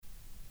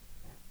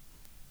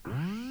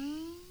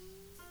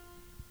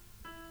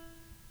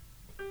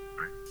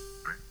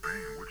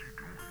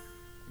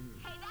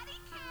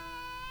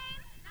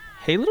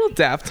Hey, little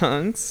Daft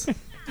Hunks.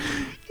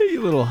 Hey,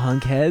 you little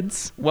hunk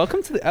heads.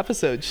 Welcome to the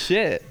episode.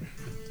 Shit.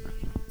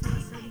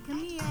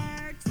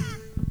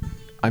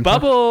 I'm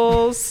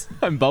Bubbles.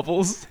 I'm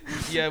Bubbles.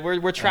 Yeah,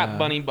 we're Trap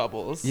Bunny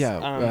Bubbles.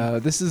 Yeah,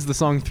 this is the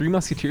song Three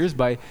Musketeers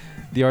by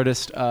the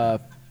artist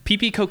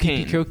PP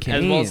Cocaine, Cocaine.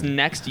 as well as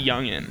Next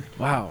Youngin.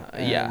 Wow.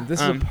 Yeah.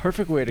 This is a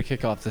perfect way to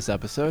kick off this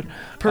episode.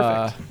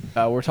 Perfect.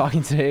 We're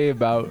talking today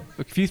about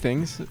a few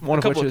things. One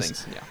of which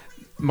is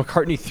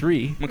McCartney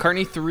 3.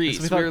 McCartney 3.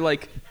 So we're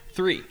like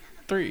three.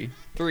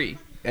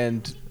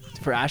 And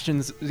for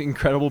Ashton's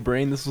incredible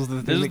brain, this was the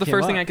thing This was the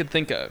first thing I could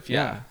think of.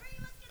 Yeah.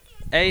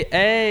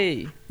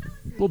 Hey.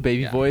 Little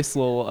baby voice,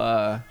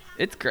 little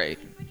It's great.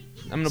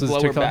 I'm gonna So blow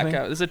this her a back TikTok thing?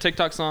 out. This is a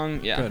TikTok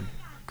song. Yeah. Good.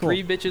 Cool.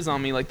 3 bitches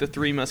on me like the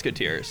 3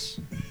 Musketeers.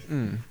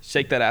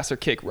 Shake that ass or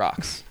kick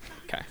rocks.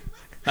 Okay.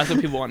 That's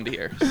what people wanted to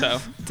hear. So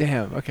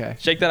Damn, okay.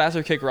 shake that ass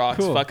or kick rocks.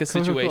 Cool. Fuck a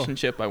Cool.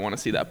 situationship. I want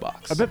to see that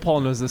box. I bet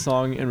Paul knows this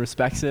song and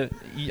respects it.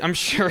 I'm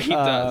sure he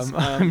does.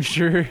 I'm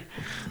sure.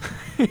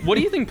 What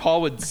do you think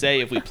Paul would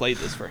say if we played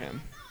this for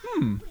him?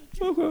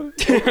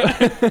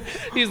 Okay.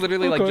 He's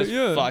literally like Okay, just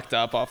yeah. fucked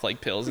up off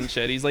like pills and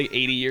shit. He's like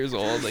 80 years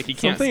old. Like he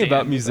can't Something stand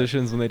about it.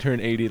 musicians when they turn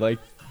 80, like,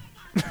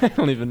 I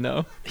don't even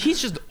know.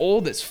 He's just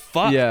old as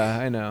fuck. Yeah,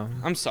 I know.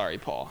 I'm sorry,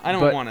 Paul. I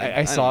don't But want to.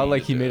 I saw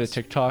like he made a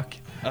TikTok,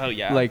 Oh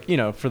yeah. like, you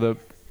know, for the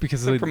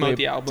because To promote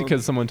the album.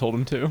 because someone told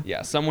him to.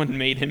 Yeah, someone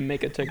made him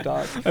make a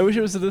TikTok. I wish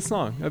it was to this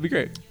song. That'd be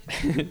great.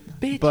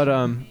 Bitch. But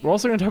we're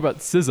also gonna talk about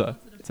SZA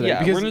today. Yeah,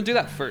 because we're gonna do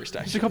that first.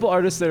 there's a Actually. couple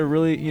artists that are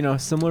really, you know,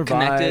 similar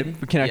Connected.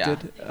 vibe,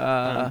 connected.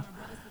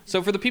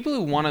 So for the people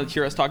who want to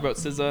hear us talk about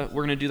SZA,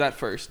 we're gonna do that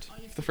first.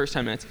 For the first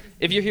 10 minutes.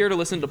 If you're here to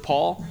listen to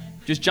Paul,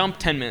 just jump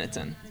 10 minutes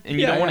in, and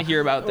you don't want to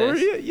hear about this.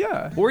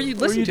 Or you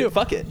listen to it.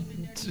 Fuck it.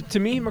 To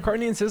me,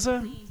 McCartney and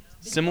SZA,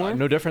 Similar.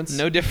 no difference.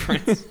 No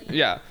difference.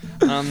 Yeah.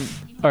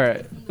 All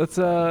right, let's.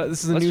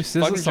 This is a Let's new just SZA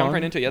fucking song. jump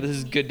right into it. Yeah, this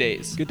is Good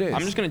Days. Good Days.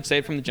 I'm just gonna say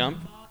it from the jump.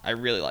 I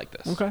really like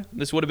this. Okay.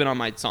 This would have been on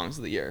my songs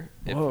of the year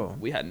if Whoa.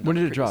 we hadn't. When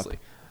done did it drop?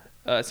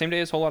 Previously. Same day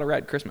as Whole Lot of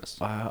Red, Christmas.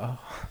 Wow,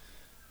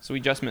 So we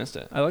just missed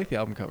it. I like the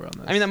album cover on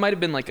this. I mean, that might have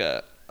been like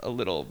a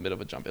little bit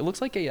of a jump. It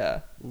looks like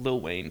a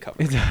Lil Wayne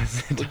cover. it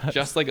does. It Like, does.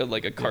 just like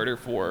a Carter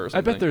 4 or I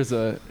something. bet there's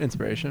a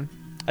inspiration.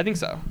 I think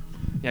so.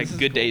 Yeah, This is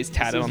Good cool. Days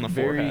tatted This on the is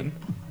very- forehead.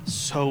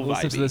 So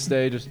Listen to vibey. this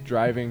day, just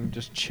driving,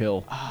 just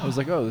chill. I was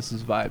like, oh, this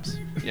is vibes.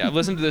 Yeah, I've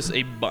listened to this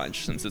a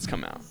bunch since it's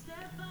come out.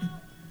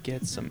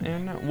 Get some air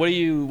now. What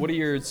are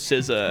your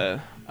SZA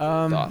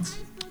thoughts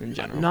in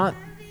general?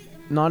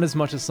 Not as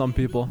much as some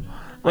people.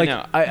 Like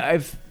know.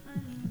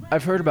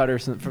 I've heard about her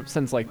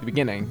since like the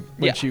beginning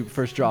when Yeah. she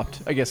first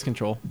dropped, I guess,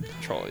 Control.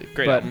 Trolley.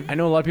 Great But album. I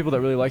know a lot of people that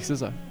really like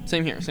SZA.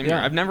 Same here. Same Yeah.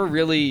 here. I've never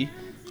really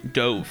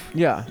dove.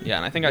 Yeah. Yeah,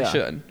 and I think I Yeah.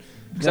 should.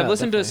 Because Yeah, I've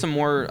listened definitely. to some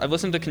more. I've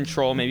listened to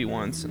Control maybe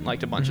once and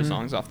liked a bunch of Mm-hmm.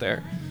 songs off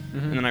there,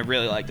 and then I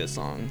really like this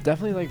song.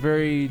 Definitely like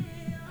very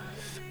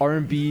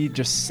R&B,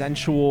 just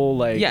sensual,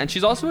 like Yeah, and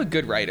she's also a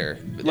good writer.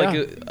 Like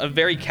Yeah. a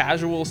very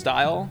casual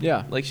style.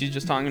 Yeah. Like she's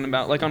just talking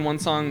about like on one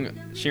song.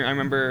 I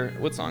remember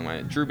what song?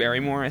 Drew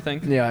Barrymore, I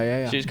think.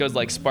 yeah. She just goes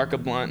like spark a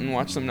blunt and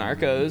watch some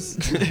Narcos.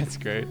 That's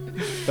great.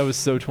 That was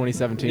so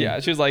 2017. Yeah,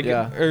 she was like,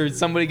 Yeah. or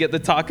somebody get the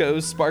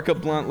tacos, spark a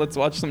blunt, let's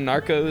watch some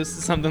Narcos,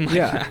 something like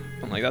Yeah. that.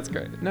 I'm like, that's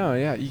great. No,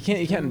 yeah, you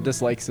can't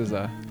dislike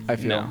SZA. I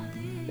feel. No.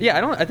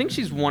 Yeah, I think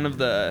she's one of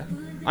the.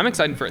 I'm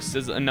excited for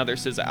another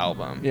SZA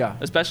album. Yeah.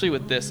 Especially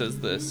with this as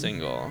the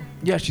single.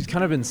 Yeah, she's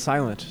kind of been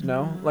silent.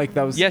 No, like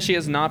that was. Yeah, she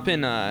has not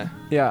been.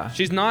 Yeah.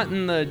 She's not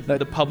in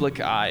the public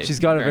eye. She's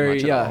got a very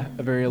much at all.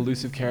 a very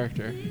elusive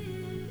character.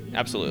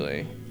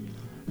 Absolutely.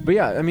 But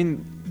yeah, I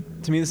mean,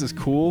 to me this is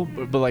cool,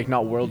 but like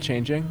not world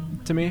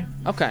changing to me.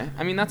 Okay,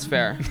 I mean that's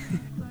fair.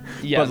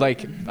 Yeah. But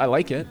like I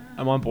like it.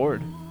 I'm on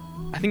board.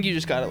 I think you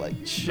just gotta like I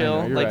know,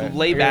 chill, you're like right.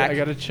 lay back. I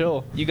gotta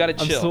chill. You gotta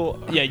I'm chill.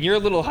 still- Yeah, you're a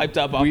little hyped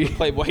up off the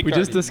Playboy we Cardi.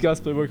 just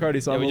discussed Playboy Cardi,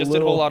 so Yeah, I'm we a just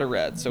little, did a whole lot of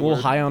red, so a little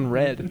we're high on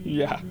red.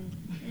 Yeah.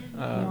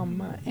 On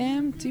my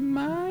empty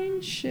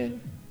mind, shit.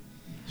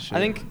 I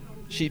think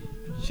she's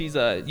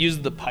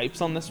used the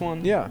pipes on this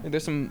one. Yeah. Like,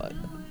 there's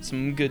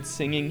some good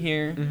singing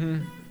here.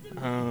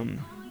 Mm-hmm.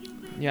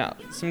 Yeah,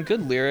 some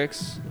good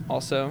lyrics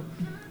also.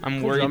 I'm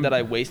Cool worried drum that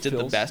I wasted the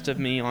fills. best of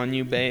me on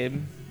you,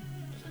 babe.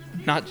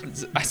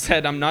 I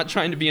said I'm not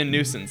trying to be a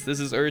nuisance. This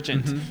is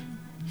urgent.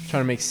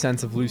 Trying to make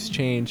sense of loose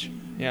change.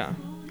 Yeah.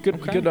 Good,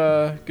 Okay.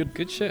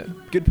 Good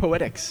shit. good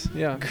poetics.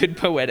 Yeah. Good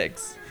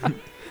poetics.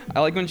 I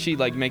like when she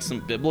like makes some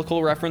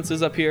biblical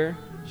references up here.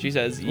 She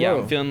says, "Yeah,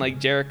 Whoa. I'm feeling like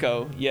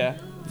Jericho. Yeah,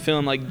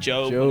 feeling like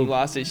Job when he Job.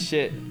 lost his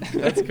shit."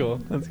 That's cool.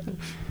 That's cool.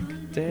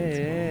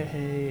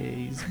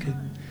 Days.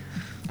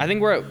 I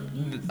think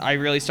I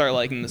really start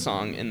liking the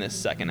song in this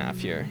second half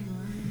here.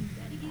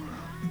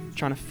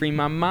 Trying to free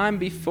my mind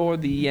before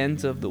the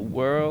end of the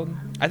world.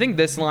 I think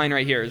this line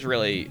right here is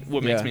really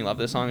what makes Yeah. me love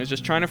this song. Is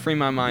just trying to free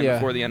my mind Yeah.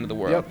 before the end of the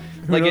world. Yep.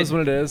 Who knows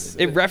when it is?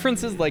 It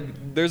references like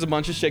there's a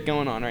bunch of shit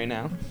going on right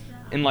now,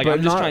 and like But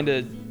I'm just not- trying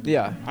to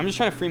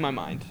Yeah. free my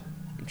mind.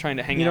 I'm trying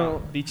to hang You out,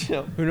 know, be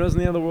chill. Who knows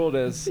when the end of the world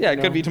is? Yeah, you it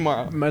could know? be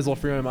tomorrow. Might as well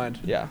free my mind.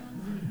 Yeah.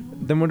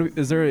 Then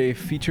is there a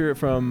feature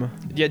from?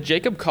 Yeah,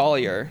 Jacob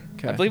Collier.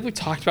 Okay. I believe we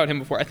talked about him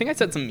before. I think I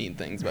said some mean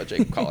things about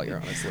Jacob Collier,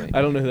 honestly.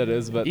 I don't know who that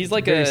is, but he's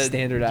like very a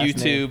standard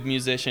YouTube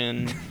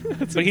musician.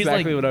 That's but he's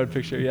exactly like, what I would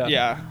picture. Yeah.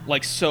 Yeah,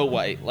 like so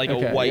white, like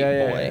Okay. a white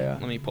Yeah, boy. yeah.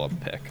 Let me pull up a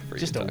pic for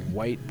Just you. a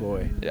white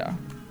boy. Yeah.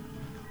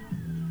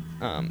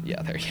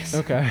 Yeah, there he is.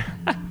 Okay.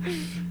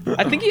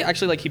 I think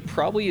he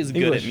probably is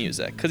good English. at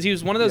music because he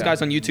was one of those Yeah.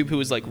 guys on YouTube who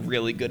was like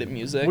really good at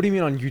music. What do you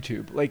mean on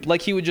YouTube?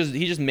 Like he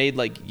just made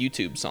like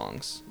YouTube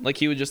songs. Like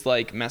he would just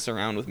like mess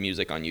around with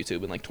music on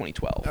YouTube in like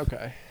 2012.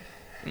 Okay.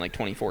 In like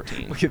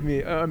 2014. Look at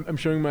me. I'm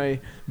showing my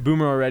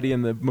boomer already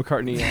in the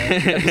McCartney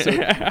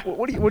episode.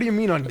 What do you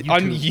mean on YouTube?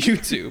 On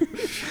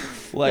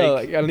YouTube.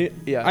 Like,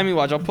 yeah. I mean,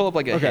 watch. I'll pull up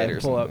like a hit or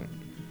pull something.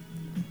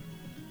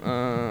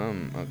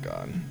 Oh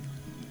god.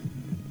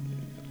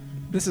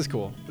 This is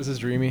cool. This is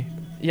dreamy.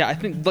 Yeah, I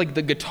think like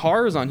the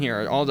guitars on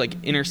here are all like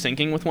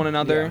intersyncing with one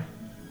another.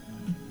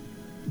 Yeah.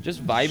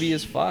 Just vibey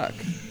as fuck.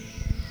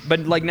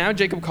 But like now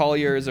Jacob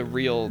Collier is a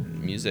real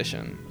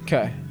musician.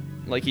 Okay.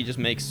 Like he just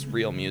makes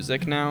real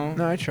music now.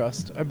 No, I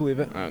trust. I believe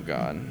it. Oh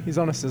god. He's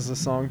on a SZA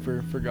song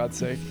for God's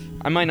sake.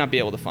 I might not be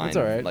able to find It's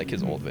all right. like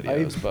his old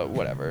videos, but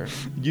whatever.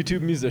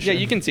 YouTube musician. Yeah,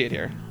 you can see it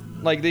here.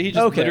 Like he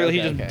just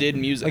did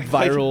music.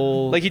 Like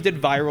viral. Like he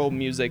did viral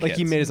music. Like hits.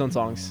 he made his own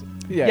songs.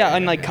 Yeah,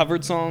 and like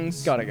covered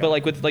songs. Got it. But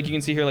like with like you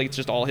can see here like it's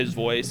just all his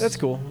voice. That's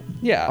cool.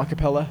 Yeah.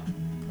 Acapella.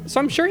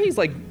 So I'm sure he's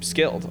like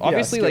skilled.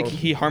 Obviously, skilled. like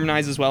he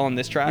harmonizes well on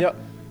this track. Yep.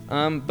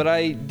 But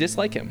I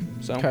dislike him,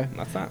 so Okay.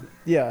 that's that.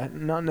 Yeah,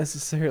 not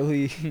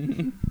necessarily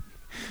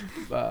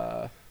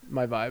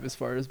my vibe as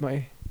far as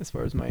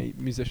my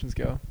musicians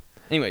go.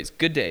 Anyways,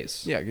 good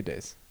days. Yeah, good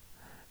days.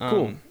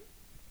 Cool.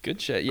 Good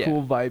shit. Yeah.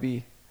 Cool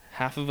vibey.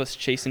 Half of us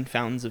chasing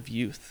fountains of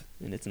youth,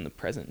 and it's in the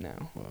present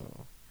now.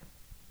 Whoa.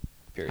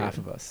 Period. Half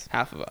of us.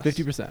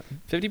 50%.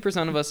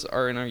 50% of us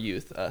are in our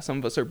youth. Some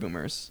of us are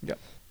boomers. Yep.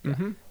 Yeah.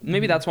 Mm-hmm.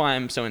 Maybe that's why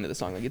I'm so into the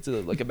song. Like it's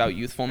like about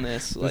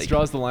youthfulness. Like this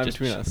draws the line just-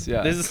 between us.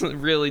 Yeah. This is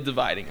really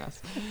dividing us.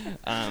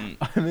 I'm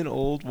an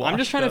old. I'm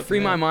just trying to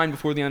free my man. mind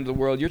before the end of the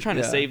world. You're trying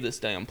to Yeah. save this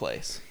damn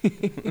place.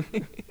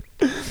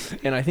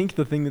 And I think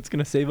the thing that's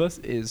gonna save us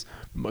is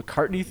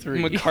McCartney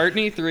 3.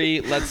 McCartney 3.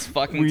 Let's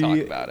fucking talk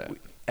about it.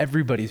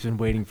 Everybody's been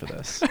waiting for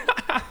this.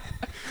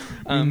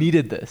 We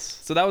needed this.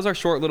 So that was our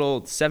short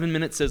little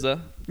 7-minute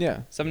SZA.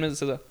 Yeah. 7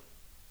 minutes SZA.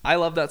 I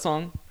love that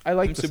song. I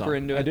like I'm the super song.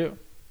 into it. I do.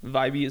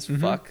 Vibey as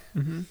fuck.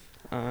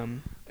 Mm-hmm.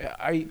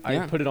 I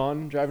Yeah. put it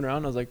on driving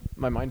around. I was like,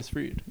 my mind is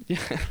freed. Yeah.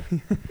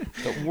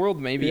 The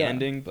world may be Yeah.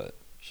 ending, but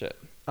shit.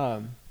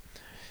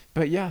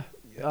 But yeah.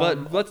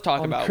 But let's talk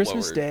on about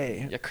Christmas what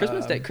Day. Yeah,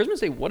 Christmas Day. Christmas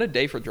Day. What a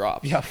day for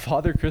drops. Yeah,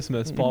 Father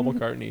Christmas, Paul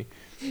McCartney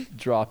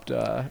dropped.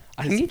 I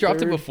think he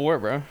dropped it before,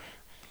 bro.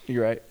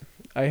 You're right.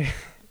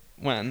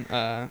 When?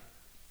 I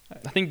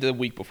think the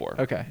week before.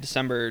 Okay.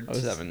 December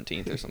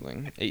 17th or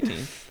something.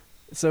 18th.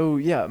 So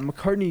yeah,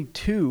 McCartney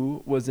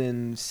 2 was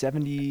in I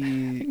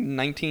think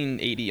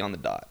 1980 on the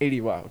dot.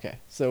 80. Wow. Okay.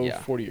 So Yeah.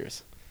 40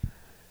 years.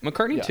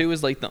 McCartney Yeah. 2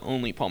 is like the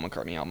only Paul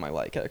McCartney album I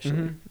like, actually.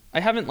 Mhm. I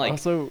haven't like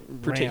Also,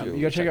 particularly Ram.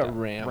 You gotta check checked out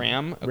Ram.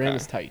 Ram? Ram Okay.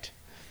 is tight.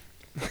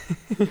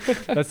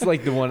 That's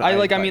like the one. I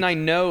mean, I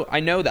know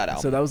that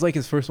album. So that was like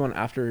his first one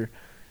after.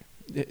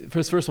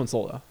 His first one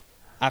solo.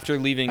 After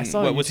leaving, I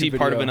saw a what was he YouTube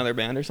part of video. another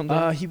band or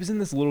something? He was in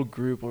this little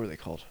group. What were they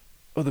called?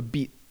 Oh, the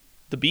Beat.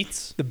 The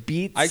Beats? The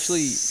Beats.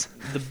 Actually,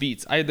 the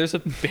Beats. There's a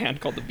band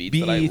called the Beats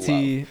that I love.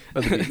 BET.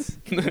 Oh, the Beats.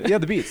 Yeah,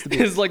 the Beats. The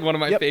Beats. It's like one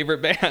of my Yep.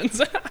 favorite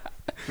bands.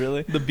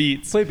 Really? The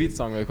Beats. Play a Beats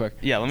song really quick.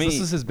 Yeah, let me. So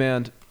this is his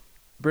band.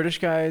 British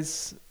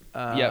guys.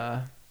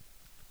 Yep.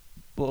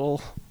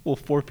 Little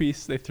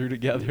 4-piece they threw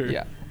together.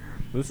 Yeah.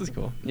 This is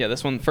cool. Yeah,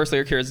 this one, first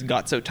lyric here is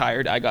got so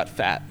tired, I got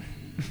fat.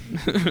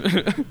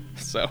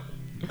 So.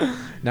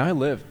 Now I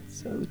live.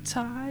 So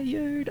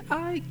tired,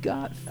 I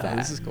got fat.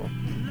 This is cool.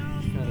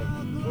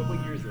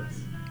 What year is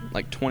this?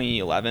 Like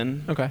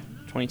 2011. Okay.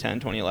 2010,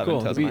 2011, Cool,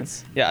 the 2009.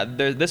 Beats. Yeah,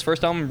 this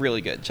first album, really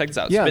good. Check this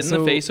out. Yeah, Spit in so-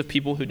 the face of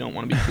people who don't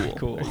want to be cool.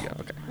 Cool. There you go.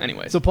 Okay.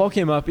 Anyways. So Paul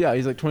came up. Yeah,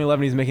 he's like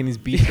 2011. He's making these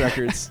Beats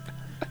records.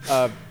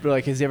 We're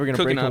like, is he ever gonna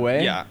Cooking break up,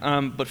 away?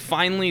 Yeah. But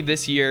finally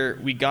this year,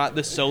 we got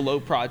the solo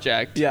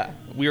project. Yeah.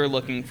 We were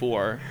looking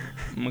for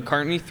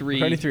McCartney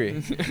 3. McCartney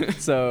 3.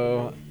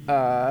 So,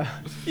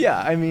 yeah.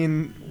 I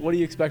mean, what do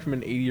you expect from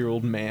an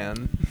 80-year-old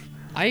man?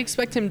 I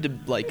expect him to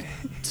like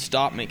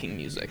stop making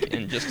music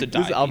and just to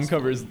die. This album peacefully.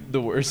 cover is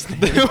the worst thing.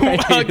 The I hate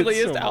it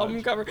ugliest so album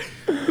much. cover.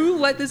 Who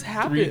let this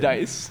happen? 3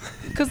 dice.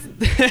 Because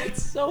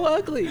it's so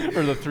ugly.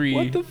 Or the 3.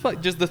 What the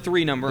fuck? Just the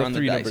 3 number The on the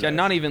 3 dice. number Yeah, dice.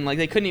 not even like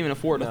they couldn't even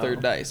afford a No.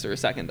 3rd dice or a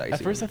 2nd dice.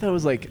 At first, I even. thought it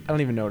was like, I don't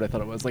even know what I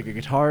thought it was, like a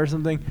guitar or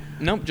something.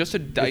 Nope, just a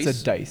dice.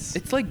 It's a dice.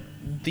 It's like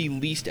the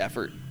least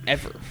effort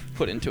ever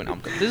put into an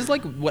album cover. This is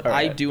like what I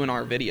Alright. do in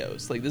our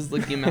videos. Like this is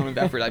like the amount of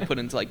effort I put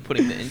into like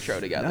putting the intro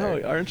together.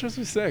 No, our intros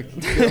were sick.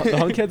 The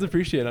hunk heads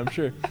appreciate it, I'm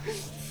sure.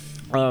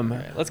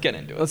 Alright, let's get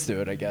into it. Let's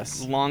do it, I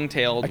guess.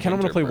 Long-tailed. I kind of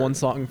want to winter play bird. one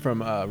song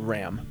from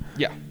Ram.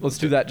 Yeah. Let's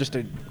do that. Just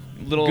a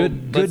Little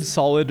good let's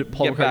solid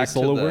Paul get back McCartney to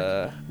solo the-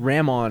 work.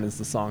 Ram On is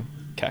the song.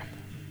 Okay.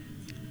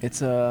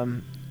 It's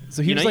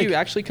So he was you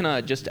actually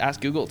can just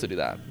ask Google to do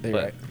that,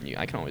 but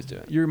I can always do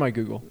it. You're my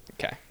Google.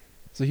 Okay.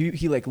 So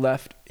he like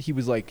left. He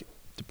was like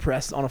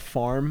depressed on a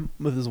farm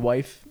with his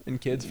wife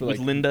and kids for like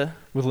Linda,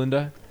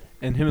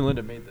 and him and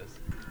Linda made this.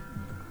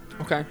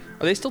 Okay.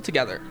 Are they still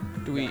together?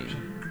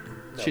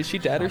 Is she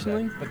dead or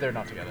something? Dead, but they're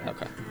not together.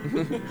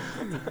 Okay.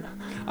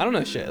 I don't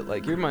know shit.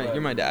 Like you're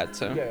my dad,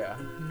 so. Yeah.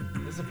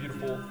 This is a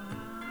beautiful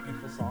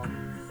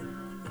song.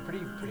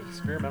 Pretty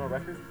experimental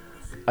record.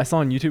 I saw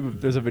on YouTube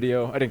there's a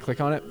video. I didn't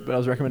click on it, but I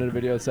was recommended a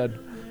video that said,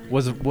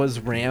 "Was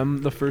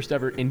Ram the first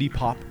ever indie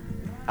pop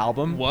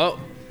album?" Whoa.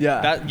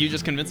 Yeah. That you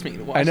just convinced me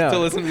to I know. to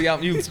listen to the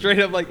album. You straight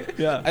up like,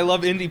 yeah. I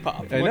love indie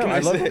pop. I know. I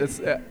love it.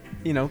 It's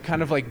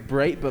kind of like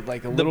bright, but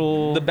like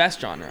the best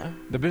genre.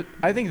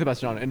 I think the best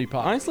genre, indie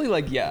pop. Honestly,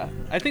 like yeah.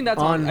 I think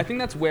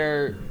that's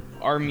where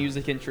our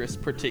music interests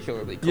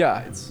particularly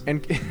collides. Yeah.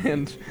 And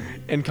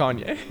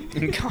Kanye.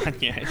 And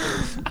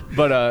Kanye.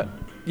 But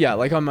yeah,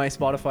 like on my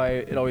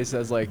Spotify, it always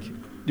says like, "Do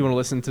you want to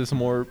listen to some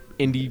more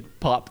indie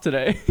pop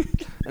today?"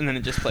 And then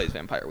it just plays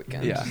Vampire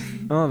Weekend. Yeah.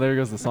 Oh, there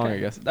goes the song, I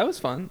guess. That was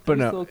fun. But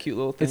no, a little cute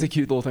little thing. It's a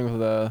cute little thing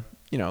with a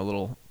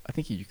little, I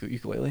think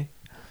ukulele.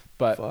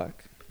 But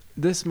fuck.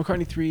 This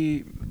McCartney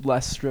 3,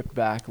 less stripped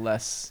back,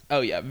 less.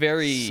 Oh yeah,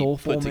 very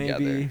soulful, put together.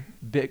 Maybe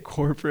bit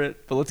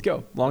corporate. But let's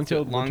go.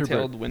 Long-tailed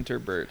winter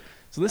bird.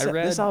 So this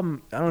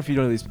album, I don't know if you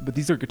know these, but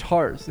these are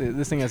guitars.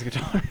 This thing has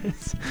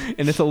guitars,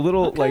 and it's a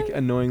little like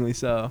annoyingly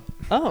so.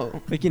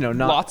 Oh, like not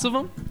lots of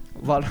them.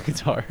 A lot of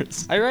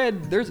guitars. I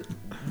read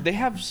they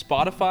have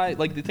Spotify,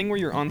 like the thing where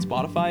you're on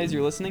Spotify as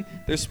you're listening.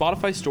 There's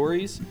Spotify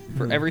stories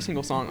for every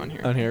single song on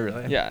here. On here,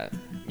 really? Yeah.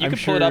 You can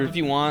pull it up if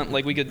you want.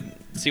 Like we could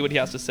see what he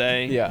has to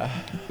say. Yeah.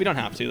 We don't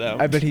have to though.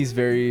 I bet he's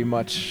very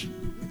much.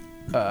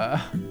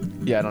 Yeah,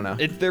 I don't know.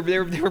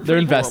 They're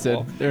invested.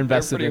 Horrible. They're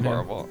invested. They're pretty in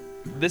horrible.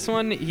 This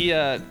one, he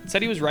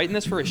said he was writing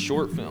this for a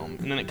short film,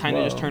 and then it kind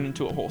of just turned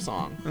into a whole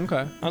song.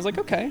 Okay. I was like,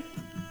 okay,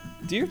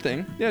 do your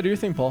thing. Yeah, do your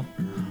thing, Paul.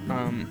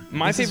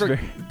 My favorite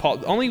Paul.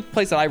 The only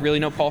place that I really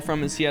know Paul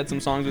from is he had some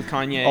songs with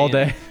Kanye. All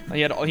Day.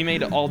 He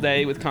made All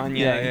Day with Kanye.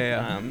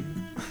 Yeah.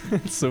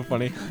 It's so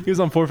funny. He was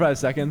on 4 or 5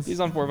 Seconds. He's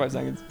on 4 or 5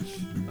 Seconds.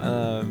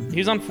 He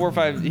was on 4 or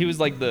 5. He was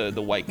like the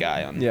white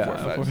guy on 4 or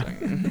 5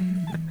 Seconds.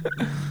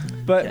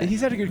 But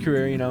he's had a good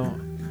career,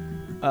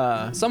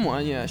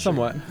 Somewhat, yeah. Sure.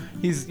 Somewhat.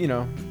 He's,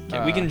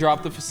 Okay, we can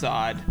drop the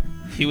facade.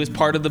 He was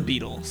part of the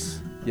Beatles.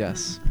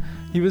 Yes.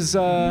 He was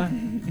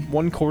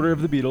 1/4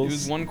 of the Beatles. He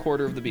was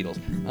 1/4 of the Beatles.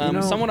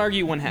 Some would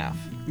argue 1/2.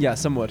 Yeah,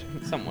 some would.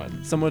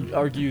 Some would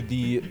argue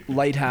the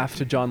light half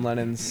to John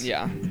Lennon's.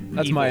 Yeah.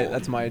 That's evil. my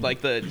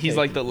he's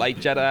like the light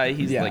Jedi.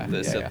 He's like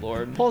the Sith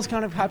Lord. Paul's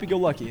kind of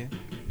happy-go-lucky.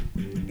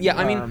 Yeah,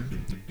 I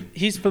mean,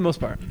 he's for the most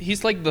part.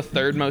 He's like the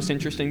third most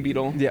interesting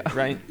Beatle. Yeah.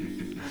 Right.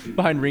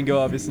 Behind Ringo,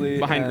 obviously.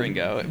 Behind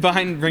Ringo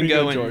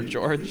and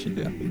George.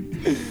 Yeah.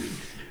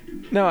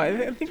 No,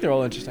 I think they're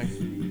all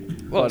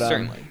interesting. Well,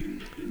 certainly.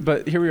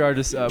 But here we are.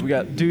 Just we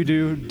got do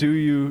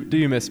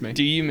you miss me?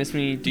 Do you miss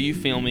me? Do you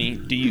feel me?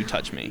 Do you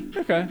touch me?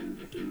 Okay.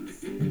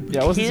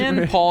 Yeah.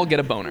 Can Paul get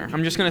a boner?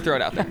 I'm just gonna throw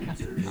it out there.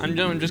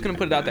 I'm just gonna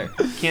put it out there.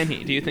 Can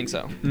he? Do you think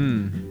so?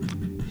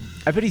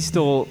 I bet he's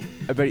still.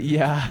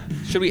 Yeah.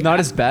 Should we not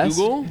ask his best?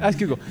 Google? Ask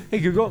Google. Hey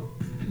Google.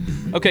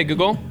 Okay,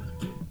 Google.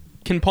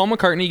 Can Paul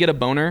McCartney get a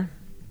boner?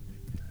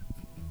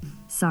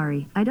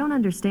 Sorry, I don't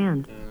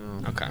understand.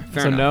 Okay, fair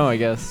enough. So no, I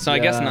guess. So I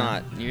guess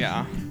not.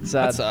 Yeah.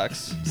 Sad. That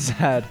sucks.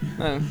 Sad.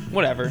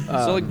 Whatever.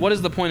 So like, what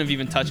is the point of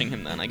even touching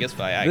him then? I guess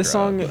Viagra. This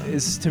song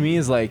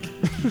is like.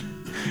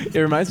 It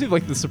reminds me of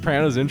like the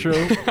Sopranos intro.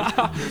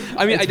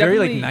 I mean, it's very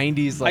like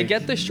 90s. Like, I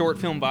get the short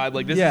film vibe.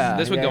 Like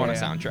this would go on a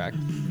soundtrack.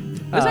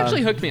 This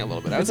actually hooked me a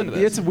little bit.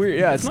 It's weird.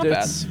 Yeah,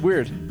 it's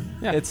weird.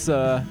 Yeah. It's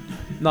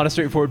not a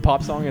straightforward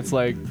pop song. It's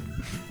like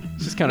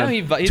just kind of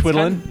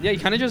twiddling. He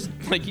kind of just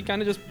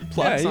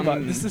plucks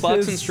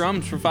and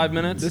strums for 5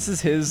 minutes. This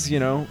is his,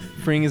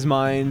 freeing his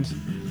mind.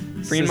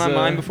 Freeing my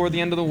mind before the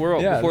end of the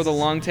world, before the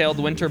long-tailed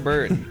winter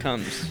bird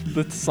comes.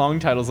 The song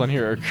titles on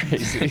here are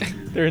crazy.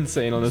 They're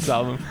insane on this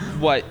album.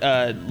 What?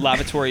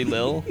 Lavatory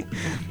Lil?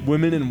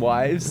 Women and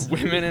Wives?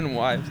 Women and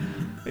Wives.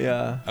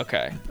 Yeah.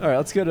 Okay. All right,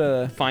 let's go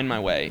to... Find My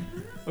Way.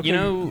 Okay,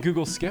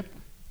 Google skip.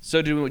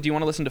 So do you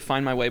want to listen to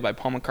Find My Way by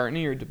Paul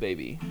McCartney or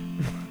DaBaby?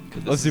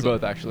 Let's do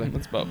both, actually.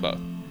 Let's both.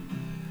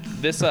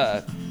 This,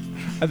 I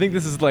think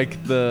this is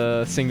like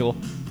the single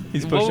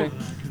he's pushing.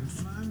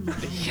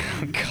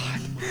 Yeah, God.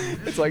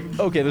 It's like,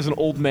 okay, there's an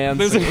old man.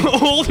 There's an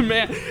old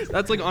man.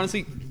 That's like,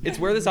 honestly, it's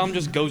where this album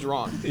just goes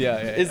wrong. Yeah.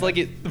 It's like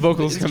the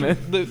vocals come in.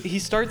 He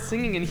starts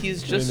singing and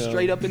he's just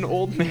straight up an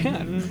old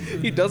man.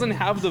 He doesn't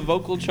have the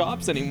vocal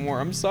chops anymore.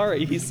 I'm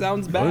sorry. He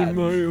sounds bad. On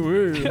my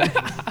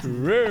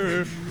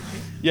way.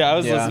 Yeah, I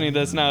was listening to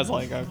this and I was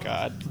like, oh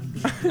God.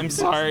 I'm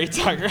sorry,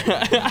 Tucker.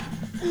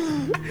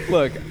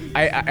 Look,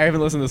 I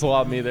haven't listened to this whole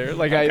album either.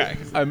 Like, okay.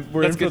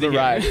 We're in for the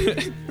ride.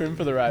 We're in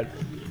for the ride.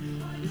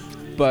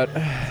 But...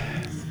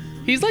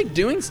 He's like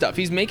doing stuff.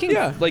 He's making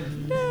like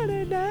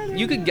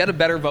you could get a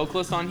better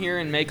vocalist on here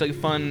and make like a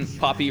fun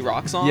poppy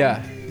rock song.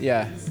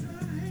 Yeah.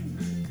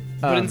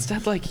 But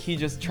instead, like he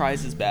just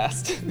tries his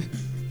best.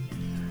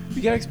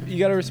 You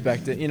gotta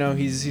respect it. You know,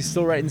 he's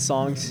still writing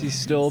songs. He's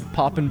still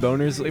popping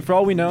boners. Like, for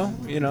all we know,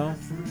 you know.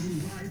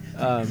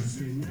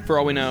 For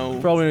all we know,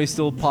 he's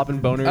still popping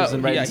boners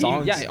and writing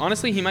songs. Yeah,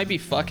 honestly, he might be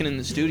fucking in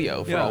the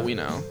studio for all we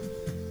know.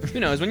 Who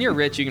knows? When you're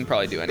rich, you can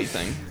probably do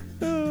anything.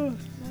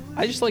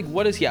 I just like,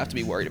 what does he have to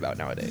be worried about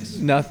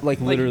nowadays? Not like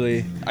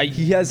literally.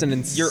 He has an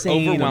insane You're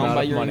overwhelmed amount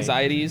by of your money.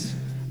 Anxieties.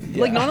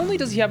 Yeah. Like, not only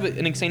does he have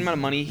an insane amount of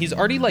money, he's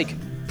already like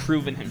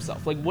proven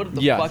himself. Like, what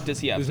the fuck does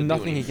he have to do? There's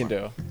nothing he can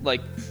do.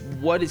 Like,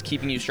 what is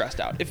keeping you stressed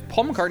out? If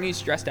Paul McCartney is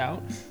stressed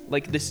out,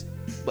 like this,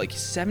 like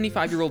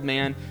 75-year-old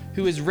man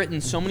who has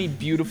written so many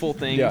beautiful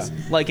things,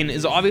 like, and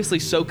is obviously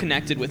so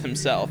connected with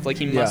himself, like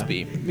he must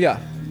be. Yeah.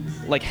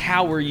 Like,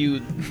 how are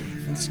you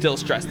still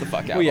stressed the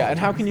fuck out? Well, yeah, and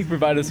how can you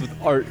provide us with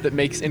art that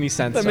makes any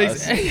sense to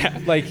us? Yeah.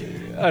 Like,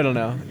 I don't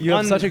know. You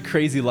have such a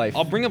crazy life.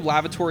 I'll bring up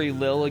Lavatory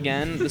Lil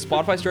again. The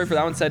Spotify story for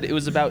that one said it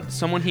was about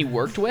someone he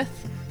worked with.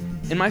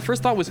 And my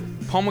first thought was,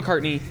 Paul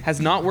McCartney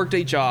has not worked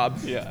a job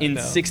in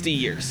 60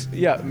 years.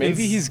 Yeah,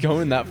 maybe he's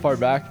going that far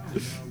back.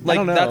 Like, I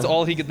don't know. that's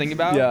all he could think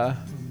about? Yeah.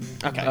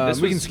 Okay,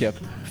 we can skip.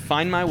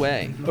 Find My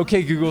Way.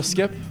 Okay, Google,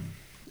 skip.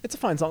 It's a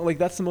fine song. Like,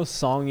 that's the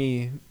most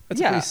songy. It's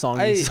a pretty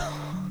songy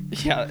song.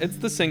 Yeah, it's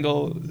the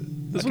single.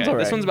 This one's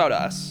alright. This one's about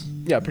us.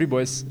 Yeah, Pretty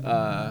Boys.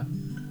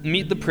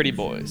 Meet the Pretty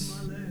Boys.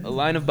 A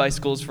line of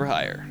bicycles for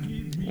hire.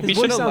 His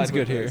voice sounds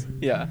good here.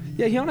 Yeah.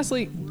 Yeah, he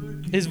honestly,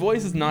 his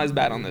voice is not as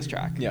bad on this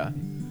track. Yeah.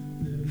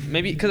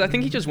 Maybe, because I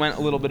think he just went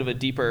a little bit of a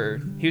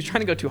deeper, he was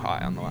trying to go too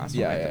high on the last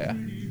one. Yeah.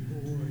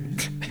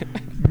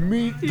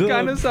 He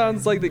kind of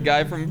sounds like the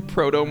guy from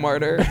Proto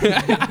Martyr.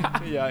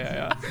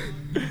 Yeah.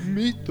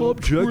 Meet the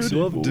objects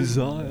of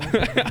desire.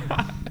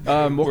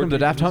 Welcome to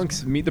Daft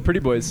Hunks. Meet the Pretty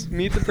Boys.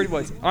 Meet the Pretty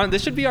Boys.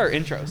 This should be our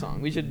intro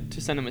song. We should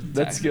just send him a text.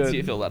 That's good. And see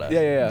if he'll let us.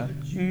 Yeah.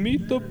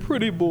 Meet the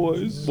Pretty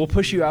Boys. We'll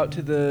push you out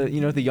to the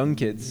young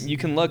kids. You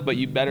can look, but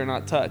you better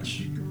not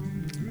touch.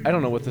 I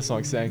don't know what this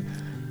song's saying,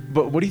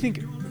 but what do you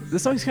think?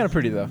 This song's kind of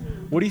pretty though.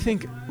 What do you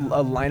think?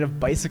 A line of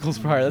bicycles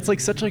for hire. That's like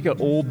such like an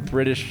old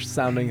British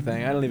sounding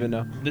thing. I don't even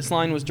know. This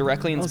line was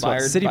directly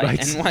inspired City by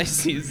Bikes.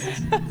 NYC's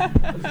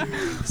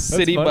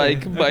City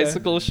Bike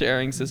bicycle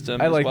sharing system,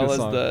 I like as well this as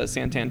song. the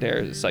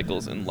Santander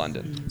cycles in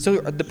London. So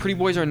the Pretty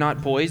Boys are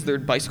not boys; they're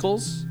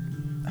bicycles.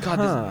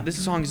 God, this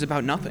song is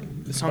about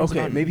nothing. This song's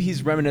about maybe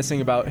he's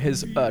reminiscing about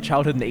his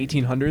childhood in the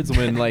 1800s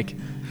when like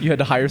you had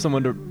to hire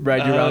someone to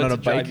ride you around on a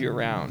bike. Drive you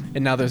around.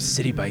 And now there's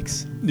city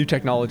bikes, new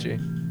technology.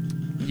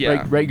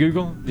 Yeah. Right,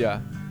 Google? Yeah.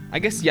 I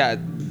guess, yeah.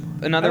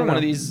 Another one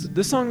of these.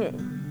 This song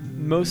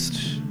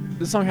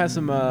has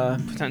some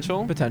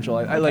potential.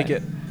 I like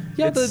it.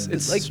 Yeah,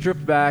 it's like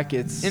stripped back.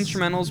 It's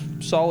instrumental's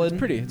solid.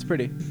 It's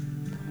pretty.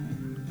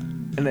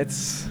 And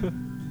it's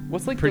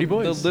what's like Pretty the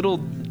Boys. little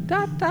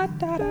da da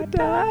da da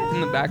da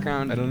in the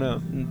background. I don't know.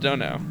 Don't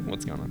know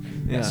what's going on.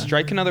 Yeah.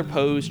 Strike another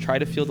pose. Try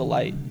to feel the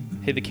light.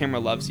 Hey, the camera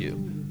loves you.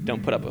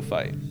 Don't put up a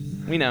fight.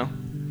 We know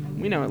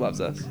it loves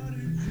us.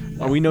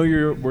 We know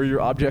we're your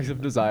objects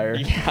of desire.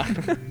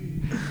 Yeah.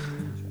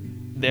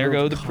 There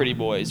go the Pretty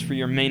Boys for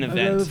your main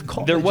event.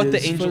 They're what the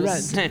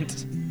angels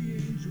sent.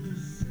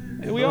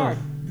 Here we are.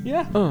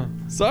 Yeah.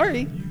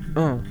 Sorry.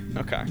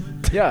 Okay.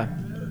 Yeah.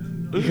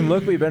 You can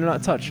look, but you better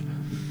not touch.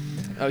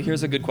 Oh,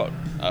 here's a good quote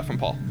from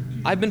Paul.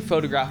 I've been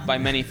photographed by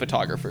many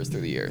photographers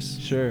through the years.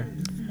 Sure.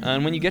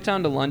 And when you get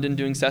down to London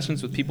doing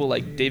sessions with people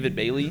like David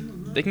Bailey,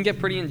 they can get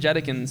pretty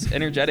energetic in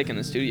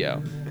the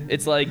studio.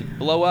 It's like,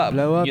 blow up,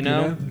 you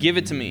know? Give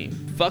it to me.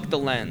 Fuck the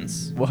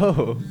lens.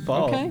 Whoa,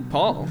 Paul. Okay,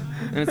 Paul.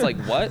 And it's like,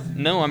 what?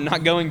 No, I'm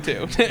not going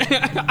to.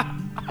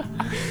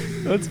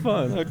 That's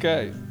fun.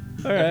 Okay.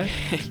 All right.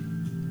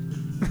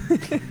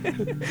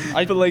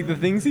 But like the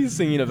things he's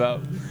singing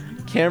about,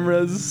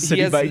 cameras,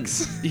 city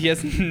bikes. He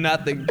has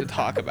nothing to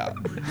talk about.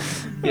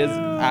 He has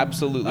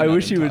absolutely nothing I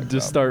wish he to would talk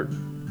just about.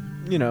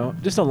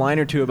 start, just a line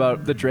or two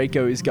about the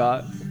Draco he's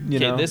got.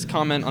 Okay, this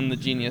comment on the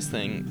Genius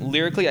thing.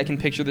 Lyrically, I can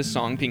picture this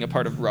song being a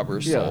part of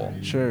Rubber's soul.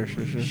 Sure.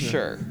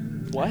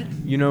 What?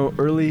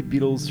 Early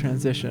Beatles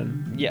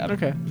transition. Yeah.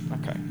 Okay.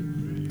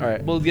 All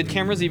right. Well, did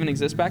cameras even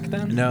exist back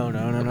then? No.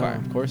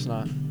 Of course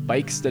not.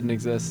 Bikes didn't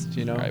exist,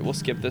 All right, we'll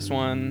skip this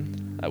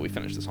one. We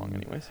finished the song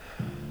anyways.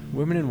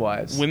 Women and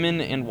Wives.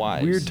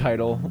 Weird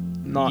title.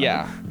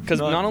 Because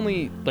not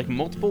only like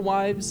multiple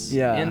wives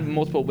and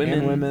multiple women.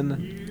 And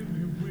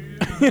women.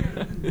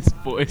 His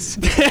voice.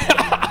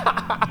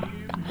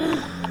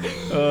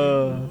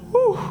 Oh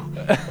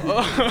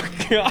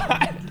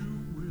God!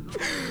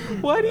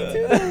 Why do you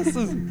do this?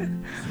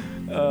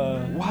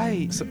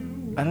 Why? So,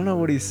 I don't know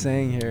what he's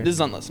saying here. This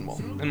is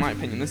unlistenable, in my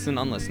opinion. This is an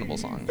unlistenable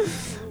song.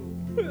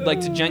 Like,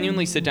 to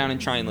genuinely sit down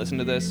and try and listen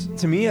to this.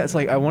 To me, it's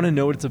like I want to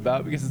know what it's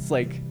about because it's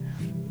like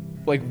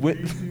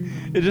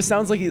it just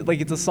sounds like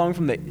it's a song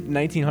from the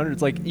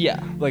 1900s.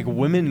 Like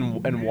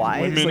women and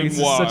wives. It's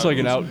such like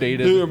an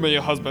outdated. Hear me,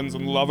 husbands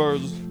and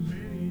lovers.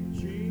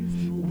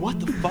 What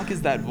the fuck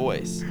is that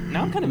voice?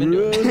 Now I'm kind of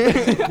into it.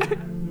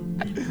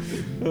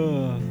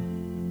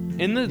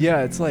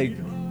 It's like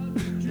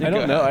I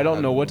don't know. I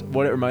don't know what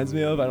it reminds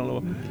me of. I don't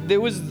know. There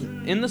was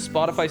in the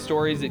Spotify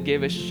stories, it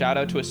gave a shout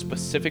out to a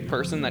specific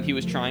person that he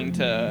was trying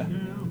to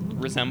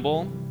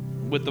resemble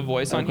with the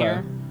voice on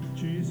here.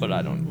 But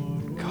I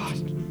don't.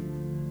 God.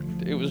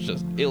 It was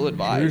just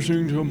ill-advised.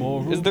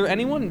 Is there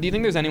anyone? Do you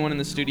think there's anyone in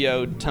the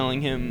studio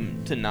telling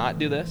him to not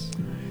do this?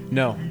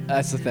 No,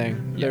 that's the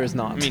thing. Yeah. There is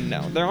not. I mean,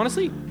 no. They're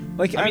honestly.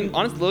 Like,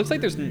 honestly, it looks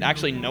like there's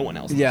actually no one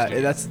else. Yeah,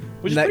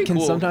 which is pretty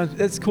cool. Sometimes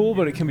it's cool,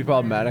 but it can be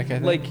problematic. I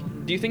think.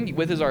 Like, do you think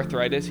with his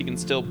arthritis he can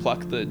still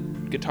pluck the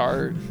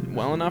guitar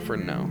well enough, or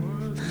no?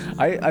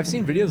 I've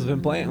seen videos of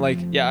him playing. Like,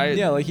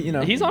 like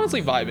he's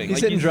honestly vibing. He's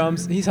hitting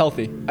drums. He's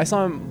healthy. I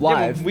saw him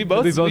live. Yeah, we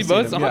both saw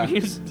him. Yeah.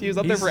 He was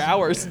up there for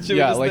hours.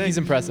 He's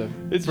impressive.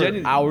 It's for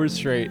hours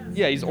straight.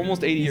 Yeah, he's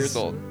almost 80 years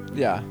old.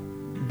 Yeah,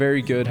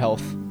 very good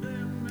health.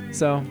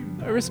 So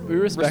we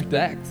respect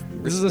it.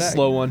 This is a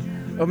slow one.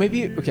 Oh,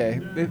 maybe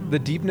the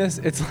deepness.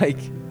 It's like,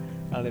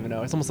 I don't even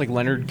know. It's almost like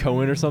Leonard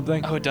Cohen or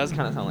something. Oh, it does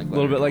kind of sound like a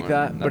little bit like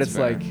that, but it's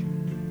fair. Like,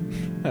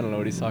 I don't know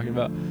what he's talking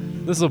about.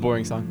 This is a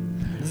boring song.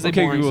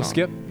 Okay, Google,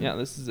 skip. Yeah,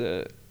 this is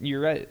a.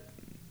 You're right.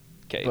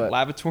 Okay,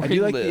 Lavatory Lil. I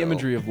do like the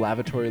imagery of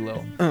Lavatory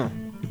Lil.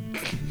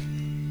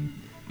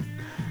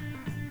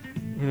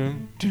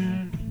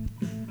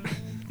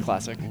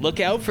 Classic. Look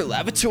out for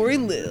Lavatory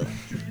Lil.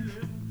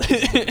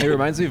 It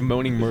reminds me of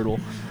Moaning Myrtle.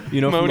 You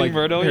know, Moaning from like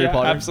Myrtle, Harry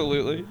Potter?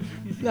 Absolutely.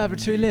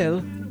 Lavatory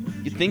Lil.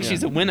 You think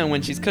she's a winner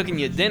when she's cooking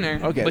you dinner,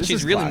 but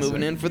she's really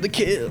moving in for the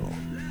kill.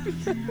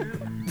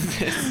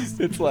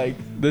 It's like,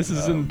 this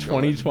is in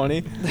 2020.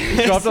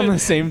 It dropped on the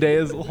same day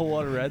as A Whole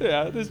Lot of Red.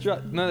 Yeah, this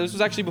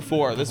was actually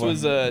before. This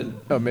was oh,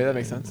 maybe that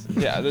makes sense.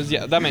 Yeah,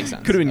 that makes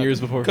sense. Could have been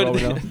years before. For all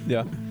we know.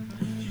 Yeah.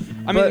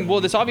 I mean, well,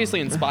 this obviously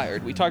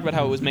inspired. We talked about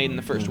how it was made in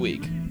the first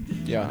week.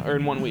 Yeah. Or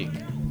in 1 week.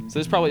 So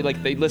it's probably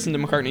like they listened to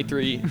McCartney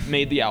 3,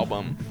 made the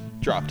album,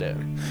 dropped it.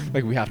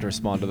 Like, we have to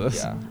respond to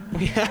this. Yeah,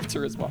 we have to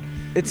respond.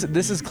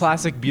 This is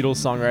classic Beatles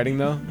songwriting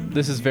though.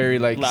 This is very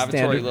like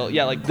Lavatory Lil.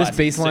 Yeah, like this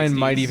bass line 60s.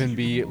 Might even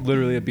be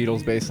literally a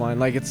Beatles bass line.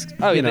 Like, it's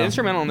the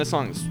instrumental on this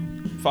song is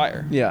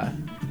fire. Yeah.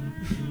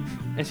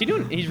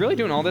 He's really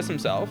doing all this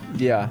himself?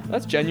 Yeah.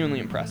 That's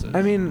genuinely impressive.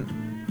 I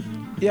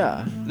mean,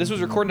 yeah. This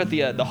was recorded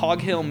at the Hog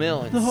Hill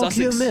Mill in Sussex. Hog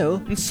Hill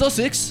Mill? In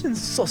Sussex. In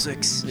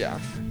Sussex. Yeah.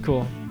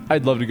 Cool.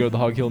 I'd love to go to the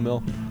Hog Hill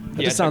Mill.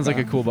 It just sounds like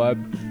a cool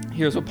vibe.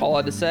 Here's what Paul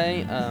had to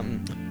say.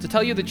 To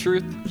tell you the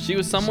truth, she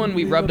was someone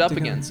we rubbed up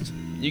against.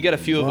 You get a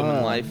few of them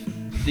in life.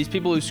 These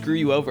people who screw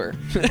you over.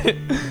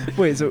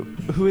 Wait, so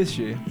who is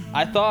she?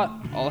 I thought,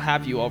 I'll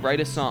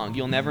write a song.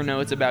 You'll never know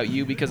it's about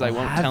you because I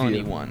won't tell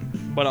anyone.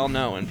 But I'll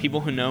know, and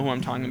people who know who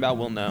I'm talking about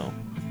will know.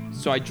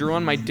 So I drew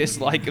on my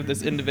dislike of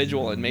this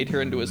individual and made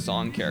her into a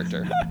song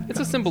character. It's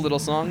a simple little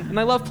song, and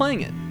I love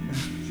playing it.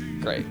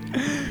 Great.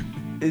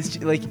 Is she,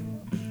 like...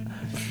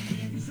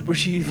 Was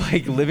she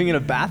like living in a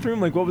bathroom?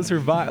 Like, what was her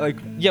vibe? Like,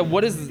 yeah,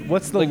 what's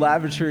the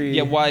lavatory?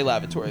 Yeah, why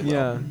lavatory?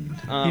 Yeah,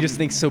 he just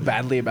thinks so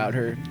badly about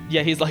her.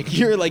 Yeah, he's like,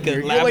 you're like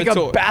a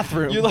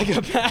bathroom. You're like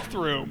a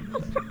bathroom.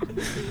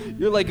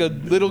 You're like a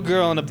little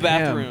girl in a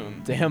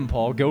bathroom. Damn,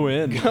 Paul, go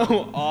in.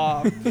 Go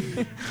off.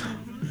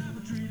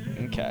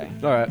 Okay.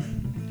 All right.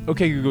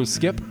 Okay, Google,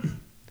 skip.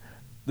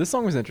 This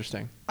song was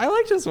interesting. I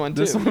like this one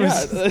too. This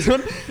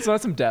one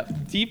had some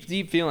depth.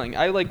 Deep feeling.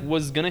 I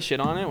was gonna shit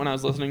on it when I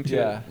was listening to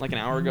it like an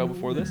hour ago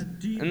before this,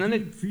 and then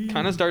it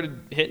kind of started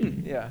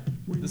hitting. Yeah.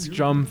 This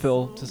drum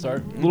fill to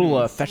start. A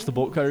little fetch the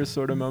bolt cutters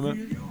sort of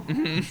moment.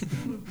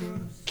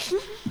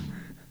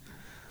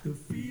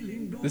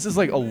 This is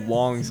like a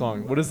long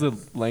song. What is the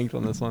length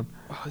on this one?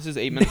 Oh, this is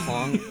 8 minutes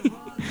long.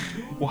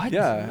 What?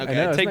 Yeah.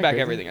 Okay, I take back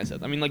everything I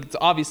said. I mean, like, it's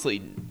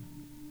obviously.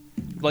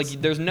 Like,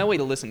 there's no way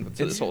to listen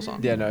to this whole song.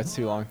 Yeah, no, it's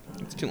too long.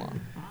 It's too long.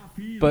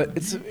 But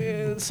it's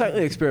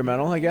slightly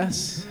experimental, I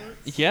guess.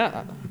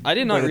 Yeah. I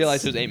did not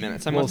realize it was 8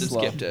 minutes. I must have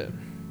skipped it.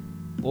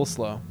 A little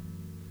slow.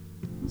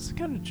 It's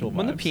kind of chill vibes.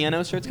 When the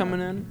piano starts coming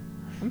in,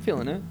 I'm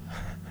feeling it.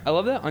 I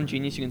love that on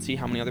Genius you can see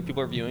how many other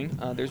people are viewing.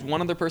 There's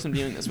one other person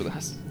viewing this with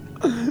us.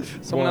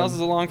 Someone else is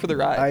along for the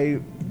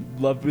ride.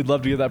 We'd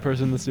love to get that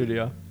person in the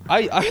studio.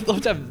 I'd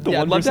love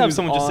to have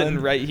someone just sitting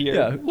right here.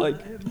 Yeah. Like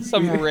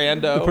some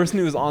rando. The person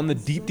who is on the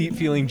deep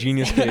feeling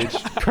Genius page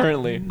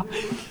currently.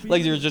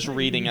 Like they're just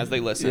reading as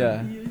they listen.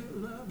 Yeah.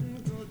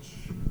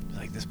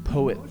 Like this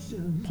poet,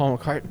 Paul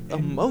McCartney.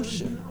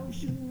 Emotion.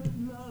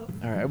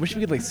 All right. I wish we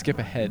could like skip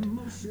ahead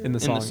in the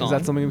song. Is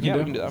that something we can do? Yeah,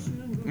 we can do that.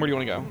 Where do you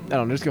want to go? I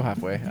don't know. Just go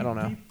halfway. I don't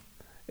know.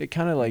 It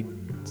kind of like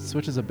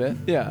switches a bit.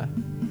 Yeah.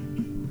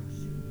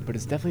 But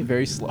it's definitely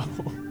very slow.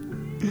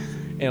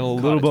 And a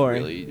little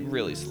boring. Really,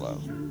 really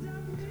slow.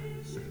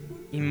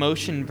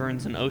 Emotion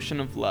burns an ocean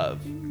of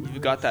love.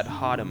 You've got that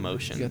hot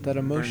emotion. You got that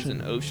emotion.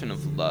 Burns an ocean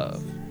of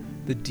love.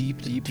 The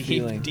deep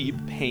feeling. Deep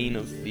pain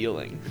of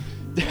feeling.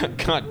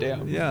 God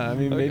damn. Yeah, I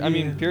mean, maybe. I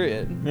mean,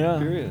 period. Yeah.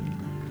 Period.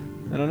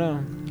 I don't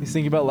know. He's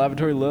thinking about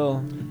Lavatory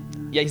Lil.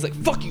 Yeah, he's like,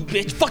 fuck you,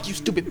 bitch. Fuck you,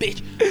 stupid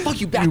bitch.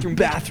 Fuck you, bathroom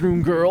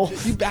girl.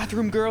 You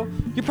bathroom girl.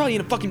 You're probably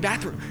in a fucking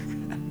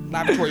bathroom.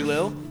 Lavatory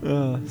Lil.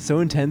 So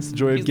intense,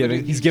 joy of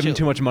giving. He's giving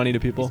too much money to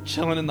people. He's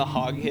chilling in the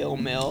Hog Hill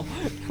Mill,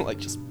 like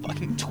just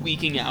fucking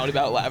tweaking out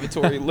about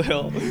Lavatory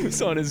Lil.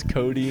 He's on his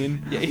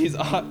codeine. Yeah, he's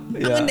on.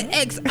 Yeah. I'm on the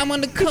X. I'm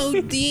on the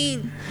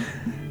codeine.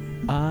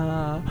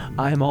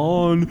 I'm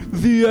on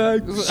the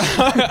X.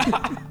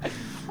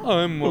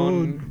 I'm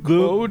on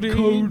the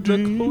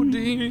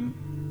codeine.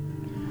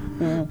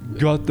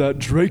 Got that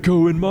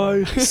Draco in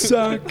my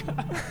sack.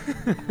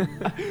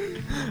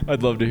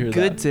 I'd love to hear that.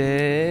 Good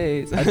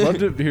days. I'd love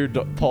to hear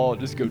Paul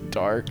just go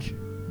dark.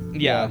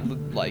 Yeah,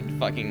 like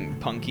fucking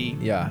punky.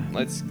 Yeah.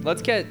 Let's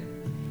get.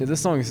 Yeah,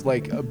 this song is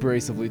like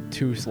abrasively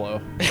too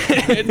slow.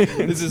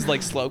 This is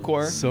like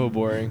slowcore. So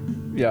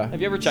boring. Yeah.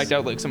 Have you ever checked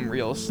out like some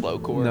real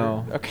slowcore?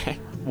 No. Okay.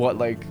 What,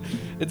 like?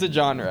 It's a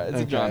genre.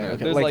 It's a genre.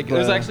 Okay.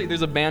 There's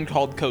there's a band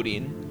called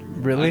Codeine.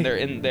 Really?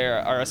 They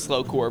are a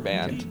slowcore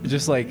band.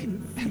 Just like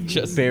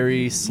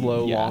very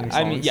slow, long songs.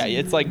 I mean, yeah,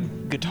 it's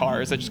like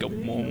guitars that just go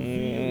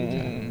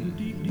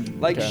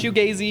like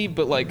shoegazy,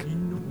 but like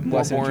more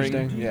less boring.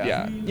 Interesting.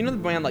 Yeah. You know the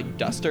band like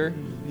Duster?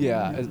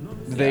 Yeah.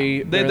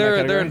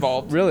 They're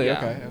involved. Really?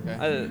 Yeah.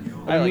 Okay.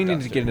 I like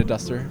need to get into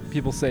Duster.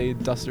 People say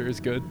Duster is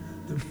good.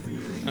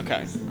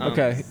 Okay.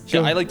 Okay.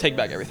 Yeah, I like take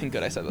back everything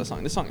good I said of the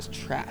song. This song is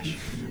trash.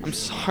 I'm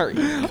sorry.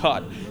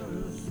 God.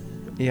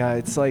 Yeah,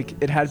 it's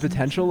like it had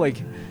potential.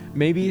 Like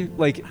maybe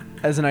like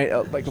as an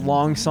like a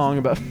long song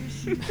about.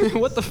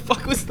 What the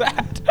fuck was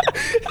that?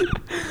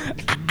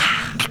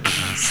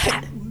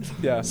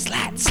 Yeah.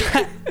 Slats.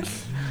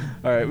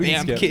 All right, we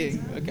can skip.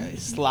 King. Okay,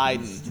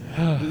 sliding.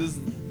 This is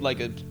like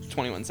a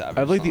 21 Savage. I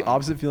have like song. the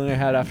opposite feeling I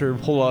had after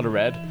Whole Lotta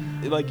Red.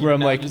 Like where I'm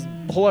like,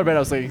 Whole Lotta Red, I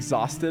was like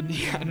exhausted.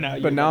 Yeah,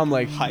 now I'm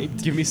like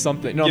hyped. Give me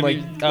something. No, get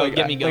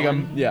me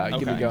going.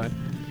 Get me going.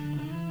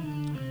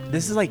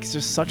 This is like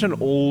just such an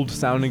old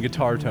sounding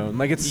guitar tone.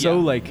 Like it's so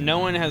like no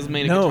one has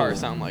made a guitar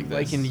sound like this.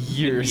 Like in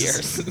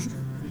years.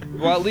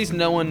 Well, at least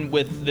no one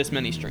with this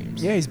many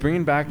streams. Yeah, he's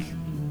bringing back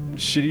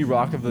shitty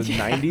rock of the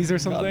 90s or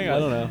something. I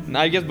don't know.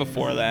 I guess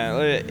before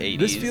that, 80s.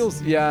 This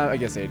feels I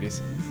guess 80s.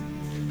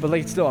 But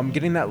like still, I'm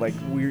getting that like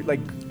weird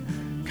like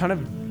kind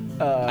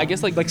of I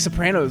guess like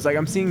Sopranos. Like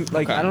I'm seeing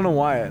like I don't know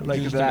why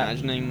like you're just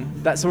imagining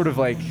that sort of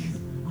like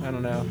I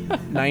don't know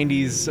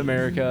 90s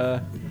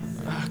America.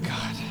 Oh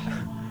God.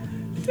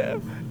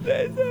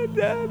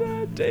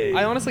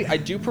 I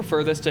do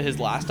prefer this to his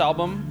last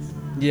album.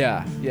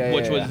 Yeah.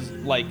 Which was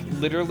like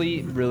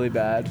literally really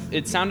bad.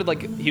 It sounded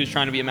like he was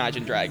trying to be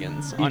Imagine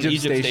Dragons on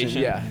Egypt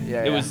Station. Yeah.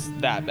 It was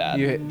that bad.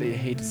 They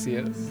hate to see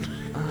it.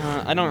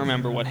 I don't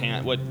remember what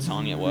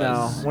song it was.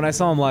 No, when I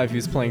saw him live, he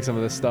was playing some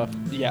of this stuff.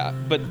 Yeah,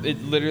 but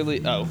it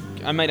literally. Oh,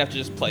 I might have to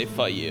just play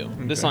 "Fuck You."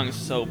 Okay. This song is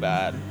so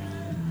bad.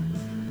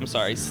 I'm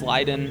sorry,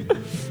 sliding.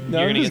 No,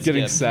 I'm just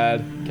getting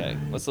sad. Okay,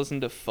 let's listen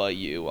to "Fuck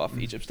You" off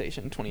Egypt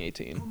Station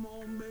 2018.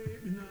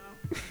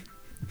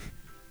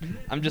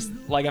 I'm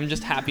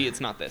just happy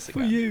it's not this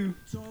again. For you,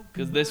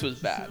 because this was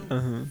bad.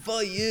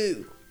 For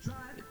you,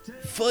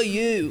 for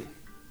you.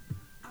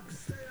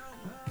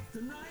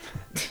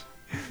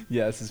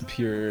 Yeah, this is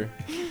pure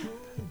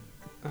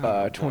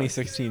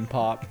 2016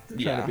 pop.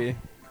 Trying to be.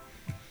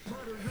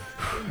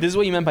 This is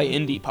what you meant by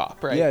indie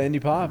pop, right? Yeah,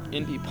 indie pop.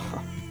 Indie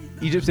pop.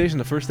 Egypt Station,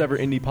 the first ever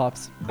indie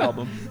pops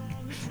album.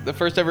 The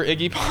first ever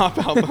Iggy Pop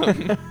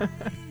album.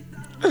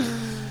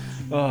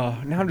 Oh,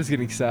 now I'm just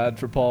getting sad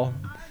for Paul.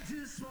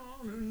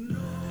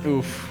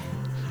 Oof.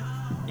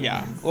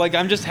 Yeah, like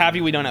I'm just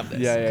happy we don't have this.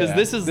 Yeah. Because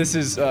this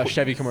is a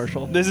Chevy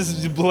commercial. This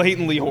is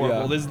blatantly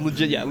horrible. Yeah. This is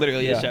legit. Yeah,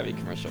 literally a Chevy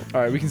commercial.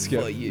 All right, we can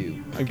skip. For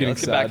you. I'm getting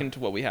let's sad. Get back into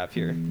what we have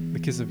here. The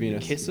Kiss of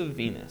Venus. Kiss of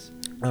Venus.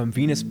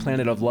 Venus,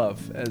 planet of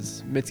love,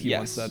 as Mitski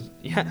once said.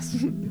 Yes.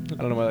 I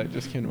don't know why that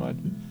just came to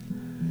mind.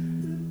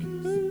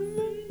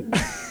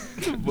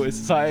 Voice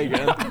is high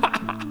again.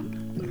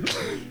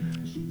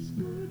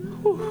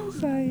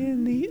 Sigh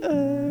in the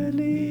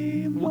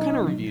early morning. What kind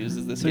of reviews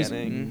is this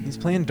getting? He's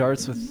playing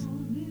darts with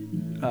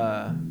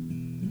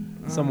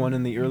someone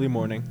in the early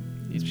morning.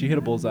 She hit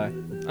a bullseye.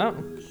 Oh.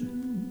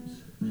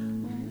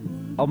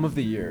 Album of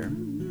the year.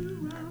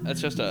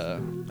 That's just a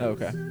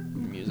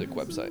music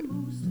website.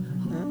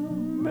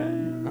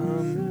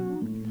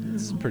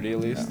 This is pretty, at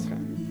least. Okay.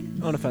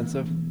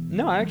 Unoffensive.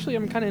 No, actually,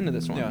 I'm kind of into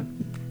this one. Yeah.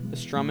 The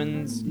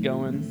strumming's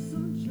going.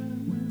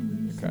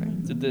 Okay.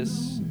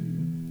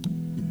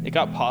 It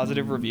got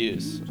positive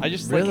reviews. I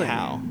just really? like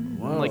how.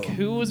 Whoa. Like,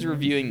 who was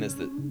reviewing this?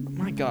 Oh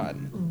my God.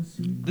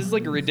 This is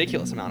like a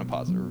ridiculous amount of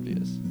positive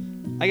reviews.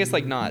 I guess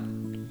like not.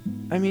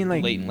 I mean,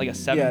 like blatant, like a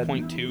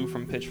 7.2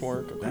 from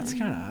Pitchfork. Okay. That's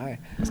kind of high.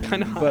 That's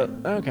kind of high. But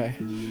okay.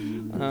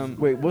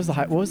 Wait, what was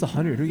the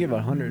 100? Who gave it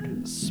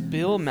 100?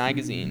 Spill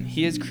Magazine.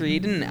 He has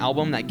created an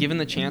album that, given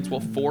the chance, will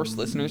force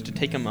listeners to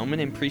take a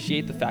moment and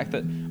appreciate the fact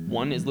that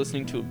one is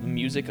listening to the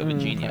music of a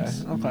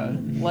genius. Okay.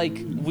 Like,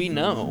 we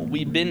know.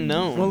 We've been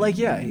known. Well, like,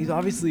 yeah, he's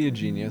obviously a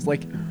genius.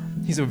 Like,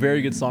 he's a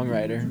very good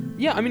songwriter.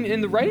 Yeah, I mean,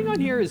 and the writing on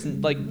here is,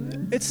 like...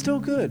 It's still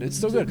good. It's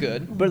still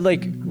good. But,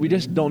 like, we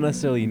just don't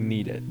necessarily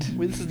need it.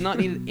 This is not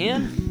needed.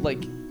 And,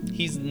 like,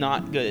 he's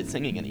not good at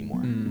singing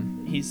anymore.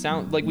 He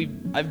sounds like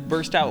I've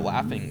burst out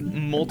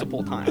laughing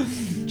multiple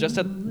times just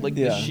at Like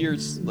the sheer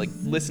like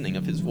listening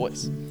of his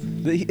voice.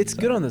 It's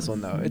good on this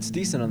one though. It's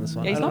decent on this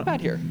one. Yeah, he's not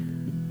bad here.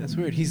 That's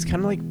weird. He's kind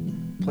of like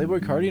Playboy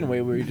Cardi in a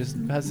way where he just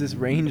has this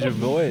range of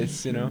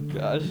voice, you know.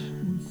 Gosh.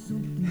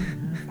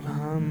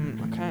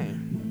 Okay.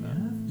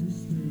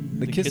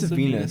 The Kiss of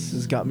Venus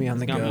has got me on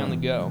the go. Got me on the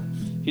go.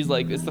 He's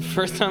like, it's the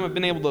first time I've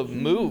been able to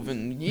move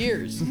in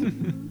years.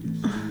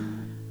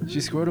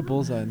 She scored a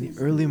bullseye in the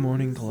early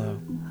morning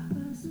glow.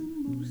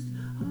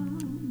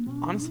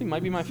 Honestly,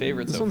 might be my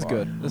favorite so far. This one's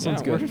good. This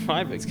one's good. We're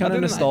vibing. It's kind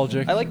of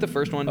nostalgic. I like the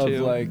first one too.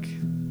 Of like,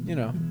 you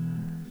know.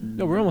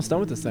 No, we're almost done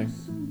with this thing.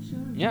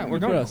 Yeah, we're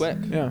going quick.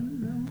 Yeah.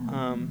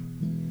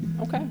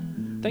 Okay.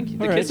 Thank you.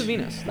 The Kiss of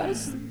Venus.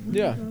 That's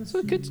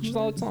a good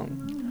solid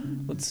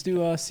song. Let's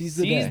do Seize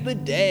the Day. Seize the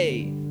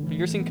Day. Have you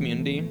ever seen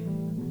Community?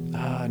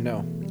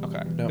 No.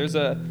 Okay. No. There's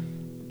a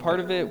part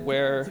of it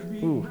where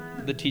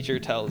the teacher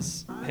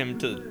tells him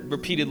to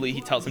repeatedly. He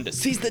tells him to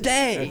seize the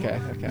day. Okay.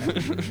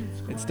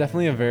 It's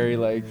definitely a very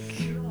like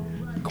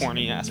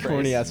corny ass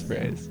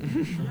phrase.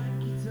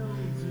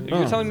 If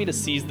you're telling me to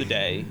seize the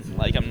day,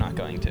 like I'm not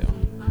going to.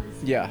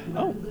 Yeah.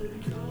 Oh.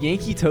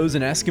 Yankee Toes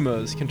and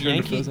Eskimos can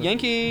turn to frozen.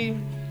 Yankee.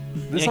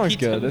 This song's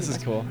good. This is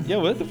cool. Yeah.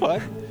 What the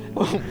fuck?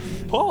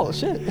 Paul,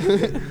 shit.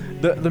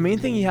 The main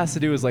thing he has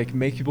to do is like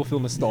make people feel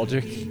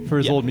nostalgic for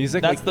his old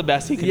music. That's like, the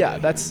best he can do. Yeah,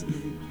 that's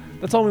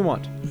all we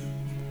want.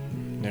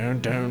 I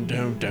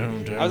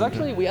was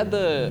actually, we had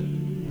the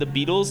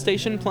Beatles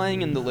station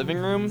playing in the living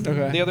room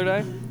the other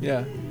day.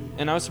 Yeah.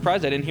 And I was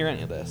surprised I didn't hear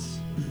any of this.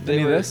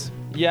 Any of this?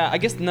 Yeah, I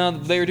guess no.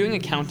 They were doing a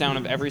countdown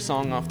of every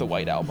song off the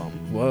White Album.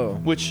 Whoa.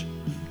 Which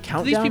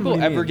countdown? Do these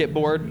people ever get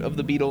bored of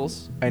the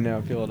Beatles? I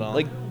know, feel it all.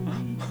 Like,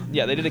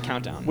 yeah, they did a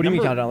countdown. What do you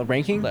mean countdown? A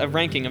ranking? A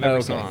ranking of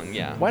every song.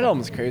 Yeah. White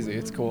Album's crazy.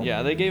 It's cool.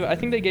 Yeah, I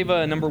think they gave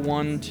a number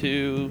 1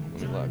 to.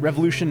 Let me look.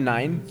 Revolution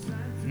 9.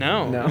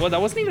 No. Well,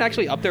 that wasn't even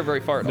actually up there very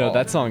far at all. No,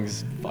 that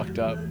song's fucked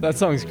up. That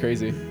song's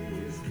crazy.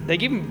 They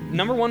gave him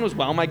number 1 was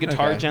While My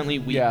Guitar Gently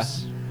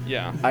Weeps.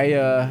 Yeah.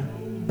 I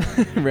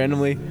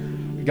randomly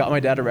got my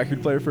dad a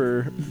record player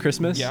for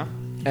Christmas. Yeah.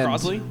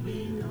 Crosley?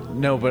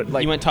 No, but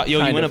like you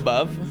went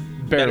above.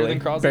 Barely. Better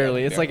than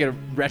Barely. It's like a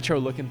retro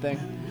looking thing.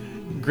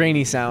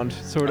 Grainy sound,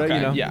 sort of. Okay,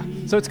 you know. Yeah.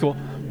 So it's cool.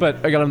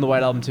 But I got him the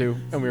White Album too,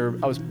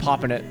 and I was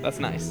popping it. That's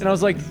nice. And I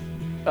was like,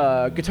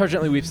 Guitar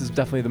Gently Weeps is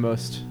definitely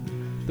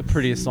the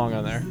prettiest song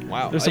on there.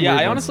 Wow. Yeah,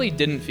 I honestly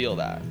didn't feel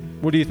that.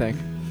 What do you think?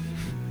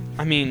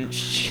 I mean,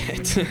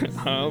 shit.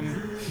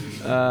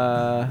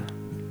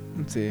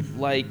 Let's see.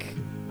 Like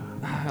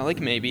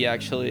maybe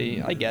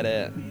actually. I get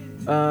it.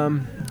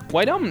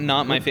 White Album,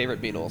 not my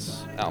favorite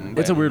Beatles album.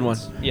 It's a weird one.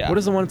 Yeah. What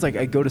is the one? It's like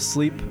I Go to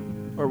Sleep,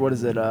 or what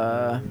is it?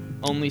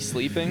 Only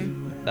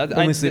Sleeping.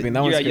 Only Sleeping.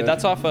 That one's good. Yeah,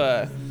 that's off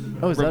is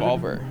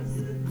Revolver.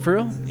 For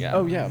real? Yeah.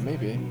 Oh yeah,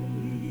 maybe.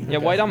 Yeah,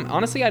 White Album.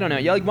 Honestly, I don't know.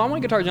 Yeah, like While My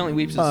Guitar Gently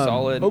Weeps is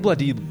solid.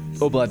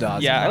 Obla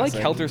Daz. Yeah, I like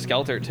Helter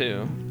Skelter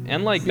too,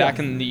 and like Back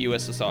in the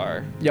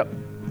USSR. Yep.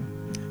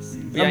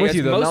 Yeah, I'm with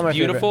you though. Not my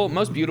favorite.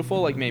 Most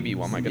beautiful, like maybe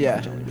While My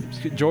Guitar Gently Weeps.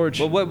 George.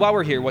 Well, while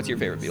we're here, what's your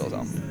favorite Beatles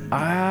album?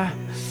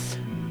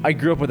 I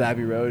grew up with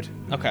Abbey Road.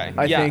 Okay.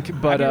 I think,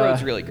 but Abbey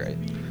Road's really great.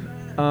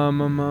 I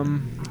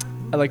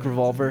like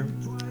Revolver.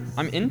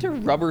 I'm into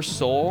Rubber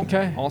Soul.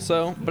 Okay.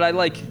 Also, but I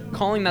like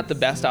calling that the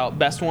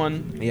best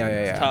one. Yeah.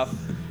 It's tough.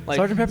 Like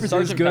Sgt. Pepper's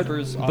is good.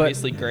 Pepper's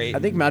obviously great. I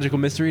think Magical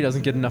Mystery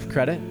doesn't get enough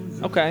credit.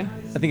 Okay.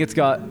 I think it's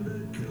got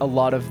a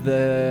lot of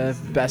the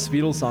best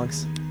Beatles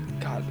songs.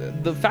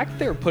 God, the fact that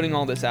they were putting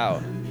all this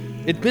out,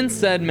 it's been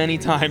said many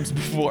times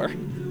before.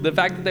 The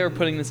fact that they were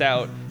putting this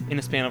out in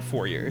a span of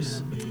 4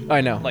 years.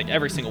 I know. Like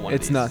every single one.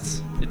 It's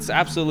nuts. It's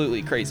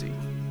absolutely crazy.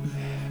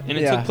 And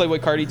it took Playboy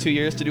Cardi 2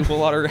 years to do Whole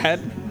Lotta Red.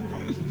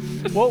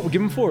 Well, we'll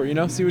give him 4. You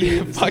know, see what he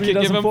does. Fucking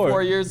give him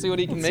 4 years, see what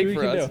he can make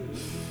for us.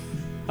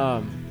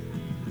 But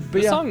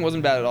the song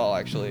wasn't bad at all,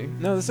 actually.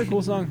 No, this is a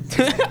cool song.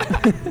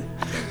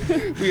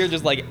 We are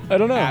just like I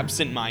don't know,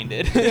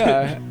 absent-minded.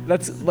 Yeah,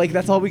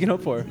 that's all we can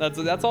hope for.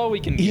 That's all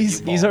we can.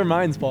 Ease our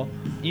minds, Paul.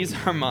 Ease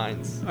our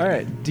minds. All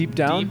right, Deep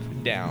Down.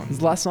 Deep Down. Is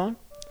the last song?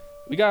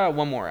 We got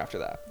one more after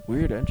that.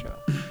 Weird intro.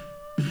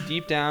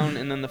 Deep Down,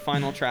 and then the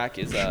final track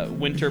is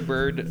Winter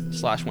Bird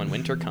 / When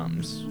Winter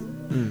Comes.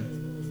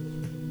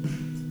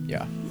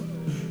 Yeah.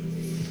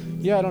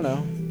 Yeah, I don't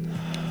know.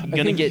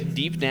 Gonna get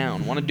deep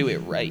down. Want to do it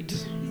right.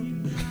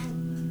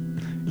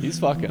 He's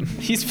fucking.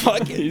 He's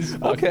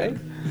fucking. Okay.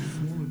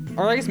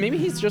 Or I guess maybe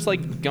he's just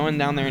like going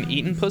down there and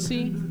eating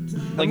pussy.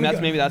 Like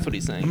maybe that's what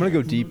he's saying. I'm gonna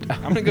go deep.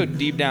 I'm gonna go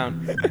deep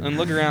down and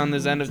look around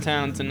this end of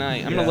town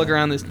tonight. I'm gonna look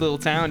around this little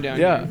town down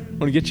here. Yeah.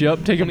 Wanna get you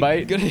up? Take a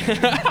bite.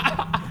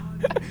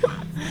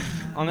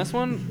 On this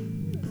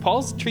one,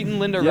 Paul's treating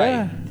Linda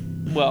right.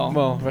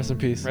 Well, rest in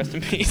peace. Rest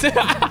in peace.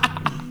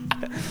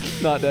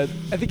 Not dead.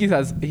 I think he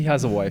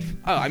has a wife.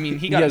 Oh, I mean,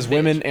 he has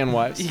women and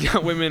wives. He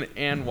got women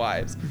and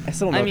wives. I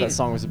still don't know what that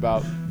song was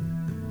about.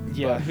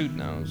 Yeah, who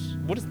knows?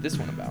 What is this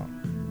one about?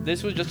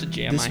 This was just a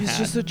jam I had. This was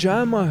just a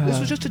jam I had. This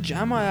was just a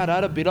jam I had. I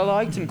had a bit I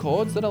liked and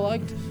chords that I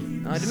liked.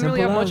 I didn't really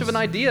have much of an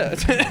idea.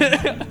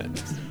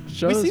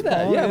 We see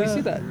that. Yeah, we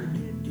see that.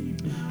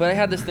 But I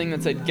had this thing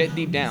that said, get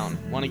deep down.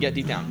 Want to get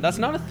deep down. That's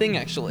not a thing,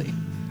 actually.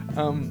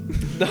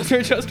 Those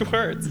are just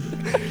words.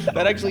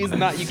 That actually is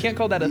not. You can't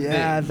call that a thing.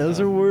 Yeah, those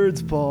are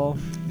words, Paul.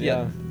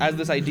 Yeah. As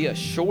this idea,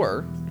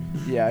 sure.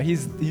 Yeah,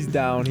 he's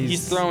down.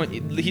 He's throwing.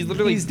 He's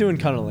literally. He's doing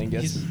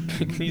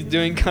cunnilingus. He's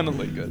doing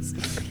cunnilingus.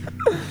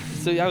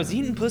 So I was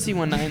eating pussy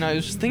one night and I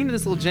was just thinking of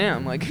this little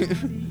jam, like. We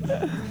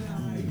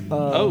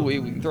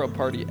can throw a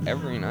party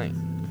every night.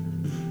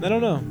 I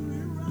don't know.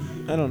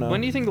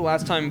 When do you think the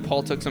last time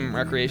Paul took some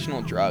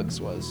recreational drugs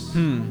was?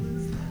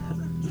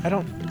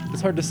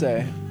 It's hard to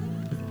say.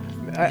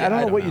 I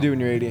don't know what you do when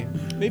you're 80.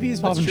 Maybe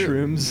he's popping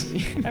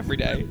shrooms. Every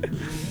day.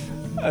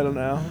 I don't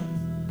know.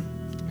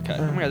 Okay.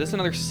 Oh my god, this is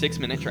another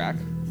 6-minute track.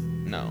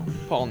 No.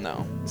 Paul,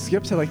 no.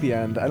 Skip to like the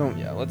end. I don't.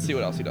 Yeah, let's see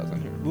what else he does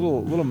on here.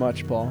 Little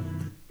much, Paul.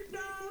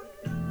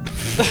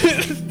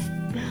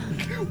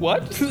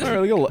 What? Alright,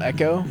 like a little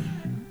echo.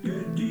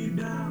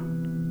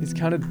 He's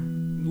kind of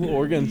little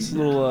organs,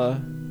 little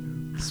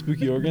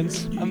spooky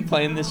organs. I'm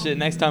playing this shit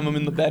next time I'm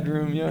in the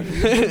bedroom, yo.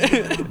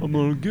 I'm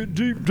gonna get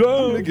deep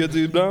down. Get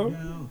deep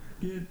down.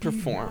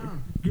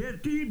 Perform.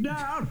 Get deep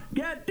down.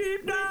 Get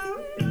deep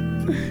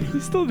down.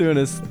 He's still doing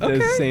his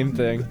same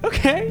thing.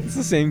 Okay. It's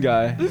the same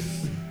guy.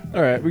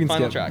 All right, we can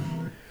Final skip. track.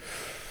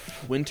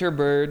 Winter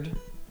Bird,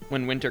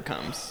 When Winter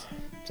Comes.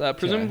 So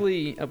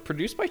presumably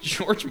produced by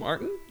George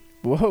Martin.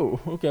 Whoa.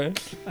 Okay.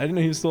 I didn't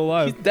know he was still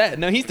alive. He's dead.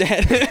 No, he's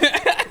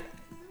dead.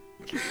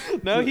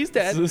 No, he's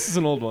dead. So this is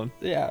an old one.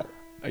 Yeah.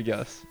 I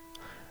guess.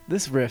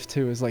 This riff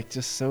too is like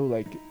just so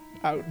like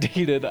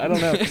outdated. I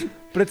don't know.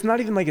 But it's not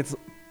even like it's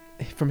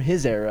from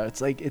his era. It's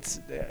like it's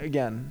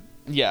again.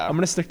 Yeah. I'm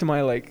gonna stick to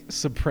my like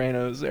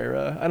Sopranos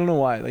era. I don't know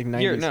why. Like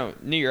 90s.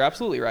 You're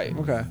absolutely right.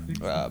 Okay.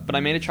 But I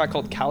made a track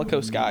called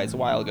Calico Skies a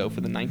while ago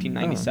for the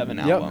 1997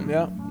 album.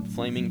 Yep.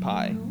 Flaming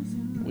Pie,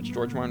 which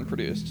George Martin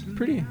produced.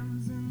 Pretty.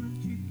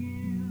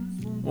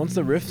 Once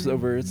the riff's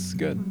over, it's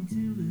good.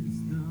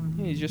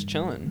 Yeah, he's just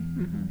chilling.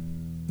 Mm-hmm.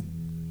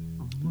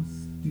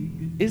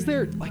 Is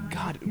there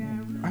God?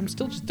 I'm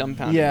still just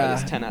dumbfounded by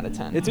this 10 out of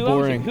 10. It's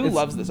boring. Who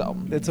loves this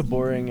album? It's a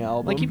boring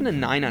album. Like even a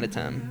 9 out of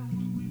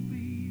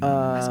 10.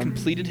 Has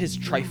completed his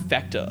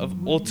trifecta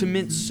of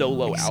ultimate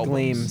solo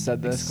Exclaim albums.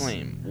 said this.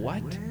 Exclaim.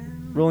 What?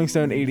 Rolling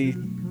Stone 80.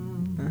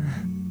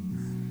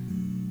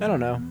 I don't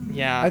know.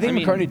 Yeah. I think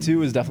McCartney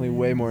 2 is definitely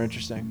way more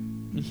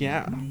interesting.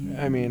 Yeah.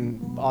 I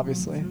mean,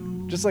 obviously.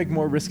 Just like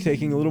more risk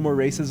taking, a little more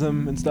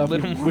racism and stuff,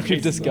 which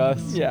we've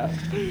discussed. Yeah.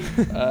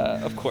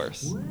 Of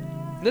course.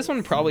 This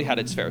one probably had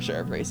its fair share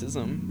of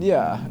racism.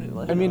 Yeah.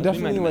 I mean,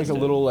 definitely like a it.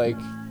 little like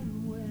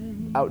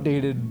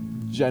outdated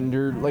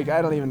gender. Like,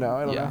 I don't even know.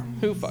 I don't know.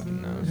 Who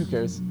fucking knows? Who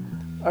cares?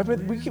 I bet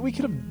we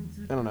could have.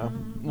 I don't know.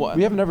 What?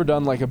 We have never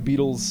done like a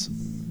Beatles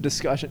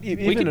discussion.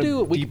 We could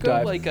go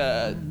dive. like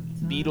a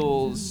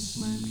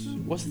Beatles.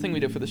 What's the thing we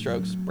did for the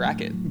Strokes?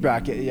 Bracket.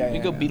 Yeah. We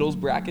go Beatles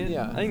bracket.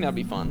 Yeah. I think that'd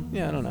be fun.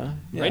 Yeah, I don't know.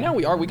 Yeah. Right now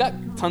we got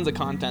tons of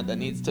content that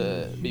needs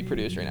to be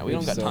produced right now. We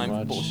don't got time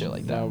for bullshit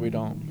like that. No, we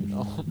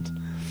don't.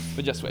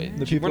 But just wait.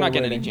 The people We're not are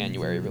getting any waiting.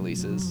 January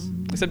releases.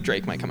 Except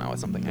Drake might come out with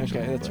something.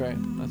 Actually, Okay, that's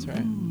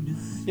right.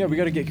 Yeah, we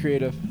got to get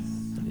creative.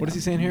 What is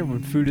he saying here?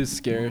 When food is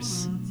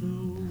scarce. I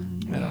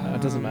don't know.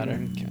 It doesn't matter.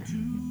 Okay.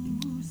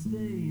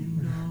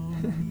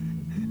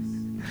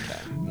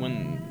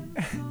 When.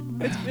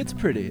 It's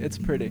pretty. It's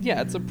pretty.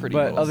 Yeah, it's a pretty.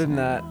 But little other than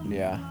song. that,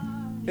 yeah.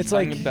 It's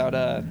Talking like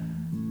about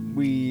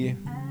we.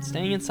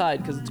 staying inside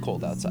because it's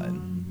cold outside.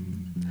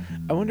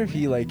 I wonder if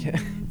he like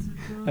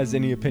has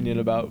any opinion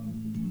about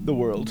the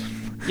world.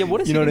 Yeah,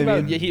 what is you he know think what I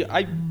about? mean?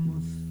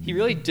 Yeah, he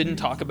really didn't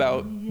talk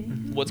about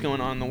what's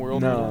going on in the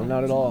world. No,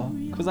 not at all.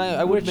 Because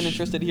I would have been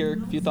interested to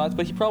hear a few thoughts,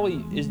 but he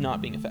probably is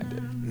not being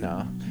effective.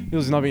 No, he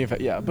was not being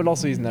effective. Yeah, but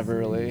also he's never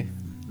really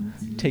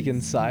taken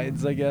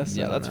sides, I guess.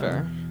 Yeah, I that's don't know.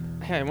 fair.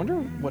 Hey, I wonder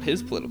what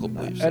his political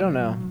beliefs I are. don't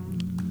know.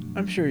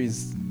 I'm sure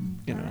he's,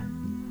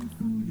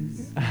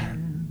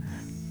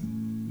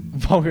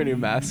 Paul McCartney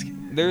mask.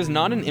 There's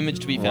not an image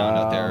to be found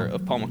out there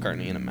of Paul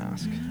McCartney in a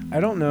mask. I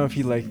don't know if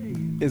he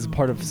is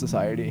part of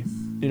society.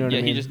 You know what I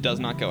mean? Yeah, he just does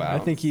not go out. I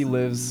think he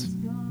lives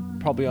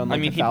probably on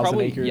like he 1,000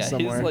 probably acres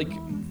somewhere. his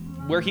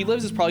where he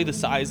lives is probably the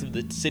size of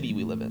the city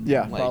we live in.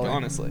 Yeah, like probably.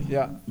 honestly.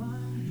 Yeah.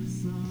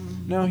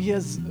 No, he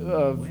has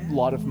a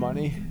lot of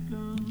money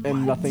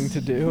and nothing to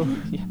do.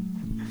 Yeah.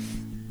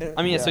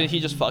 I mean, so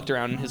he just fucked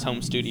around in his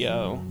home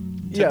studio.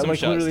 Took Yeah, some like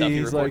stuff literally he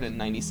he's recorded like, in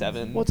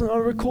 '97. What's I'll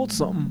record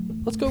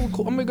something. Let's go. I'm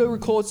gonna go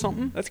record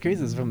something. That's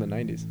crazy. It's from the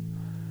 90s.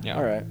 Yeah.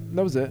 All right,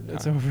 that was it.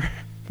 It's over.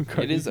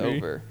 It is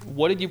over.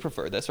 What did you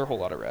prefer, this or Whole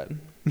Lotta Red?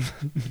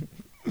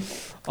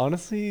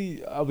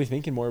 Honestly, I'll be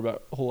thinking more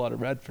about a Whole Lot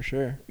of Red for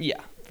sure.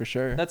 Yeah, For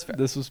sure. that's fair.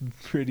 This was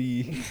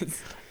pretty.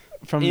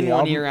 From in the one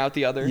album, ear, out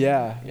the other.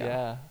 Yeah.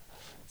 Yeah.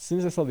 As soon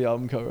as I saw the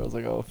album cover, I was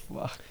like, oh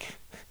fuck.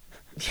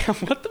 Yeah.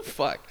 What the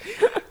fuck?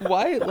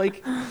 Why?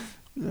 Like,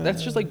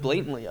 that's just like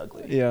blatantly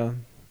ugly. Yeah.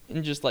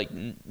 And just like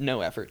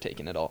no effort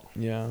taken at all.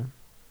 Yeah.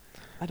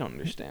 I don't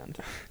understand.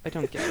 I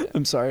don't get it.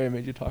 I'm sorry I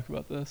made you talk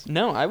about this.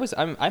 No,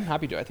 I'm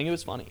happy to. I think it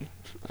was funny.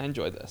 I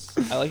enjoyed this.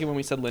 I like it when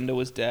we said Linda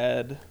was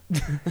dead.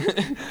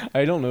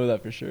 I don't know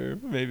that for sure.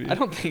 Maybe. I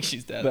don't think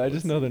she's dead. But I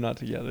just know they're not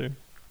together.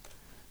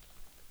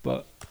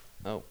 But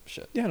Oh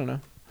shit. yeah, I don't know.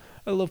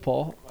 I love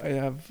Paul. I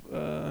have,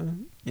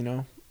 you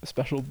know, a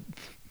special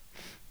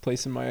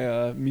place in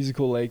my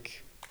musical,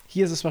 like,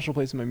 he has a special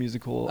place in my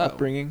musical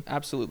upbringing.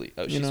 Absolutely.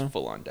 Oh, she's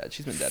full on dead.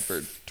 She's been dead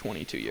for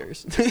 22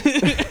 years.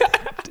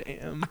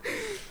 Damn.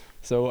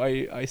 So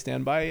I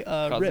stand by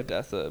cause of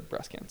death of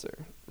breast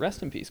cancer.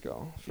 Rest in peace,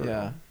 girl.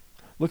 Yeah.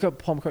 Look up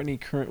Paul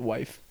McCartney current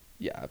wife.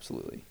 Yeah,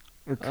 absolutely.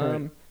 Or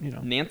current, you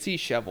know. Nancy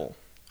Shevell.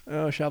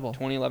 Oh, Shevell.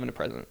 2011 to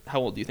present. How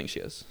old do you think she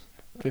is?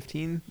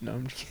 15? No,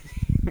 I'm just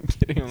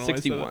kidding.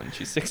 61.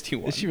 She's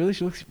 61. Is she really?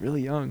 She looks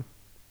really young.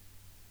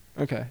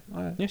 Okay.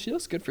 Yeah, she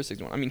looks good for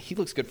 61. I mean, he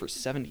looks good for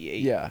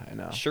 78. Yeah, I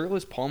know.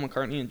 Shirtless Paul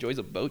McCartney enjoys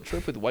a boat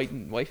trip with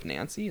wife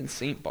Nancy in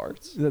St.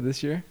 Bart's. Is that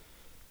this year?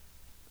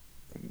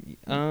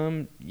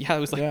 Yeah, it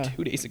was like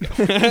 2 days ago.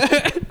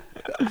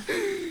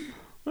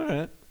 All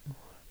right.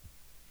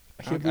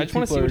 I just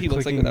want to see what he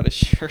looks like without a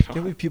shirt on. I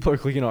can't believe people are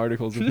clicking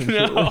articles with him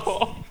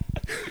No.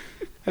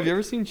 Have you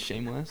ever seen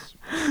Shameless?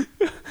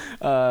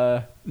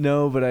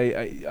 No, but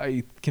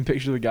I can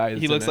picture the guy.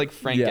 He looks like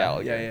Frank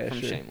Gallagher from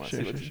sure, Shameless. Sure,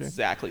 he looks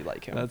exactly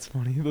like him. That's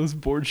funny. Those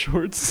board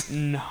shorts.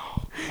 No.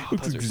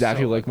 Looks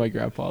exactly like my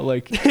grandpa.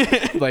 Like,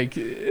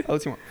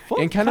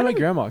 and kind of my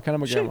grandma. Kind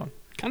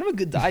of a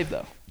good dive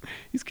though.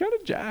 He's kind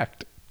of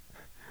jacked.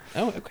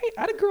 Oh, okay.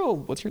 Add a girl.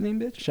 What's your name,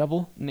 bitch?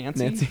 Shovel.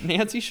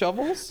 Nancy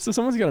Shovels. So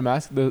someone's got a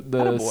mask.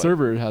 The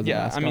server has a mask.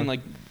 Yeah, I mean,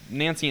 like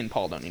Nancy and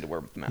Paul don't need to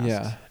wear masks.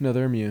 Yeah, no,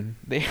 they're immune.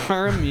 They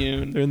are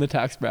immune. They're in the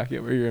tax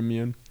bracket where you're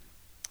immune.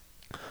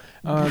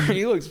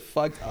 He looks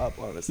fucked up,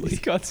 honestly. He's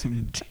got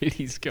some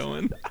titties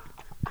going.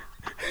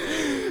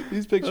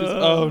 These pictures.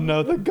 Oh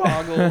no, the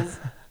goggles.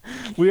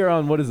 We are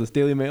on, what is this,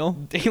 Daily Mail?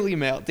 Daily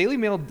Mail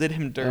did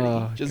him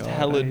dirty. Just God,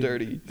 hella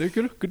dirty. They're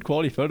good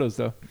quality photos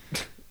though.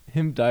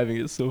 Him diving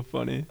is so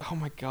funny. Oh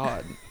my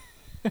God.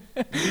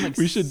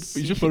 We should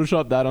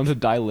Photoshop that onto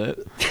Lit.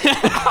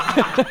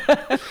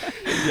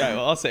 Yeah,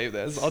 well, I'll save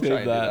this. I'll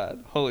try and do that.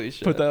 Holy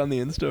shit. Put that on the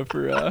Insta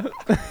for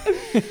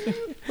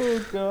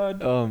Oh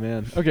God. Oh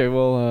man. Okay,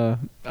 well,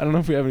 I don't know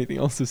if we have anything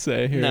else to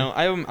say here. No,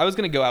 I was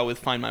gonna go out with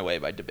 "Find My Way"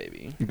 by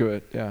DaBaby. Do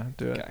it. Yeah,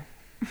 do it. Okay.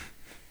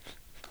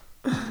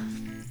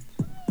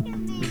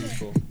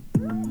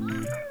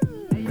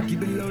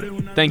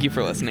 Thank you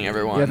for listening,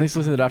 everyone. Yeah, thanks for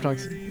listening to Daft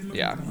Hunks.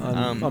 Yeah.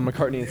 On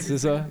McCartney and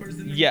SZA.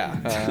 Yeah.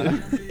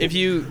 If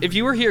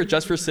you were here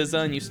just for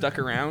SZA and you stuck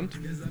around,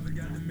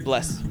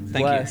 bless.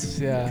 Thank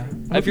you. Yeah.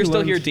 If you're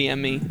still here,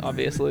 DM me,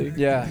 obviously.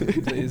 Yeah,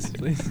 please.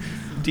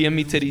 DM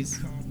me titties.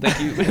 Thank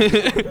you.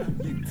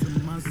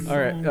 All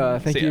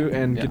right. Thank you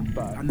and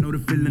goodbye. I know the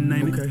feeling,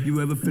 ain't it?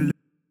 You ever feel it?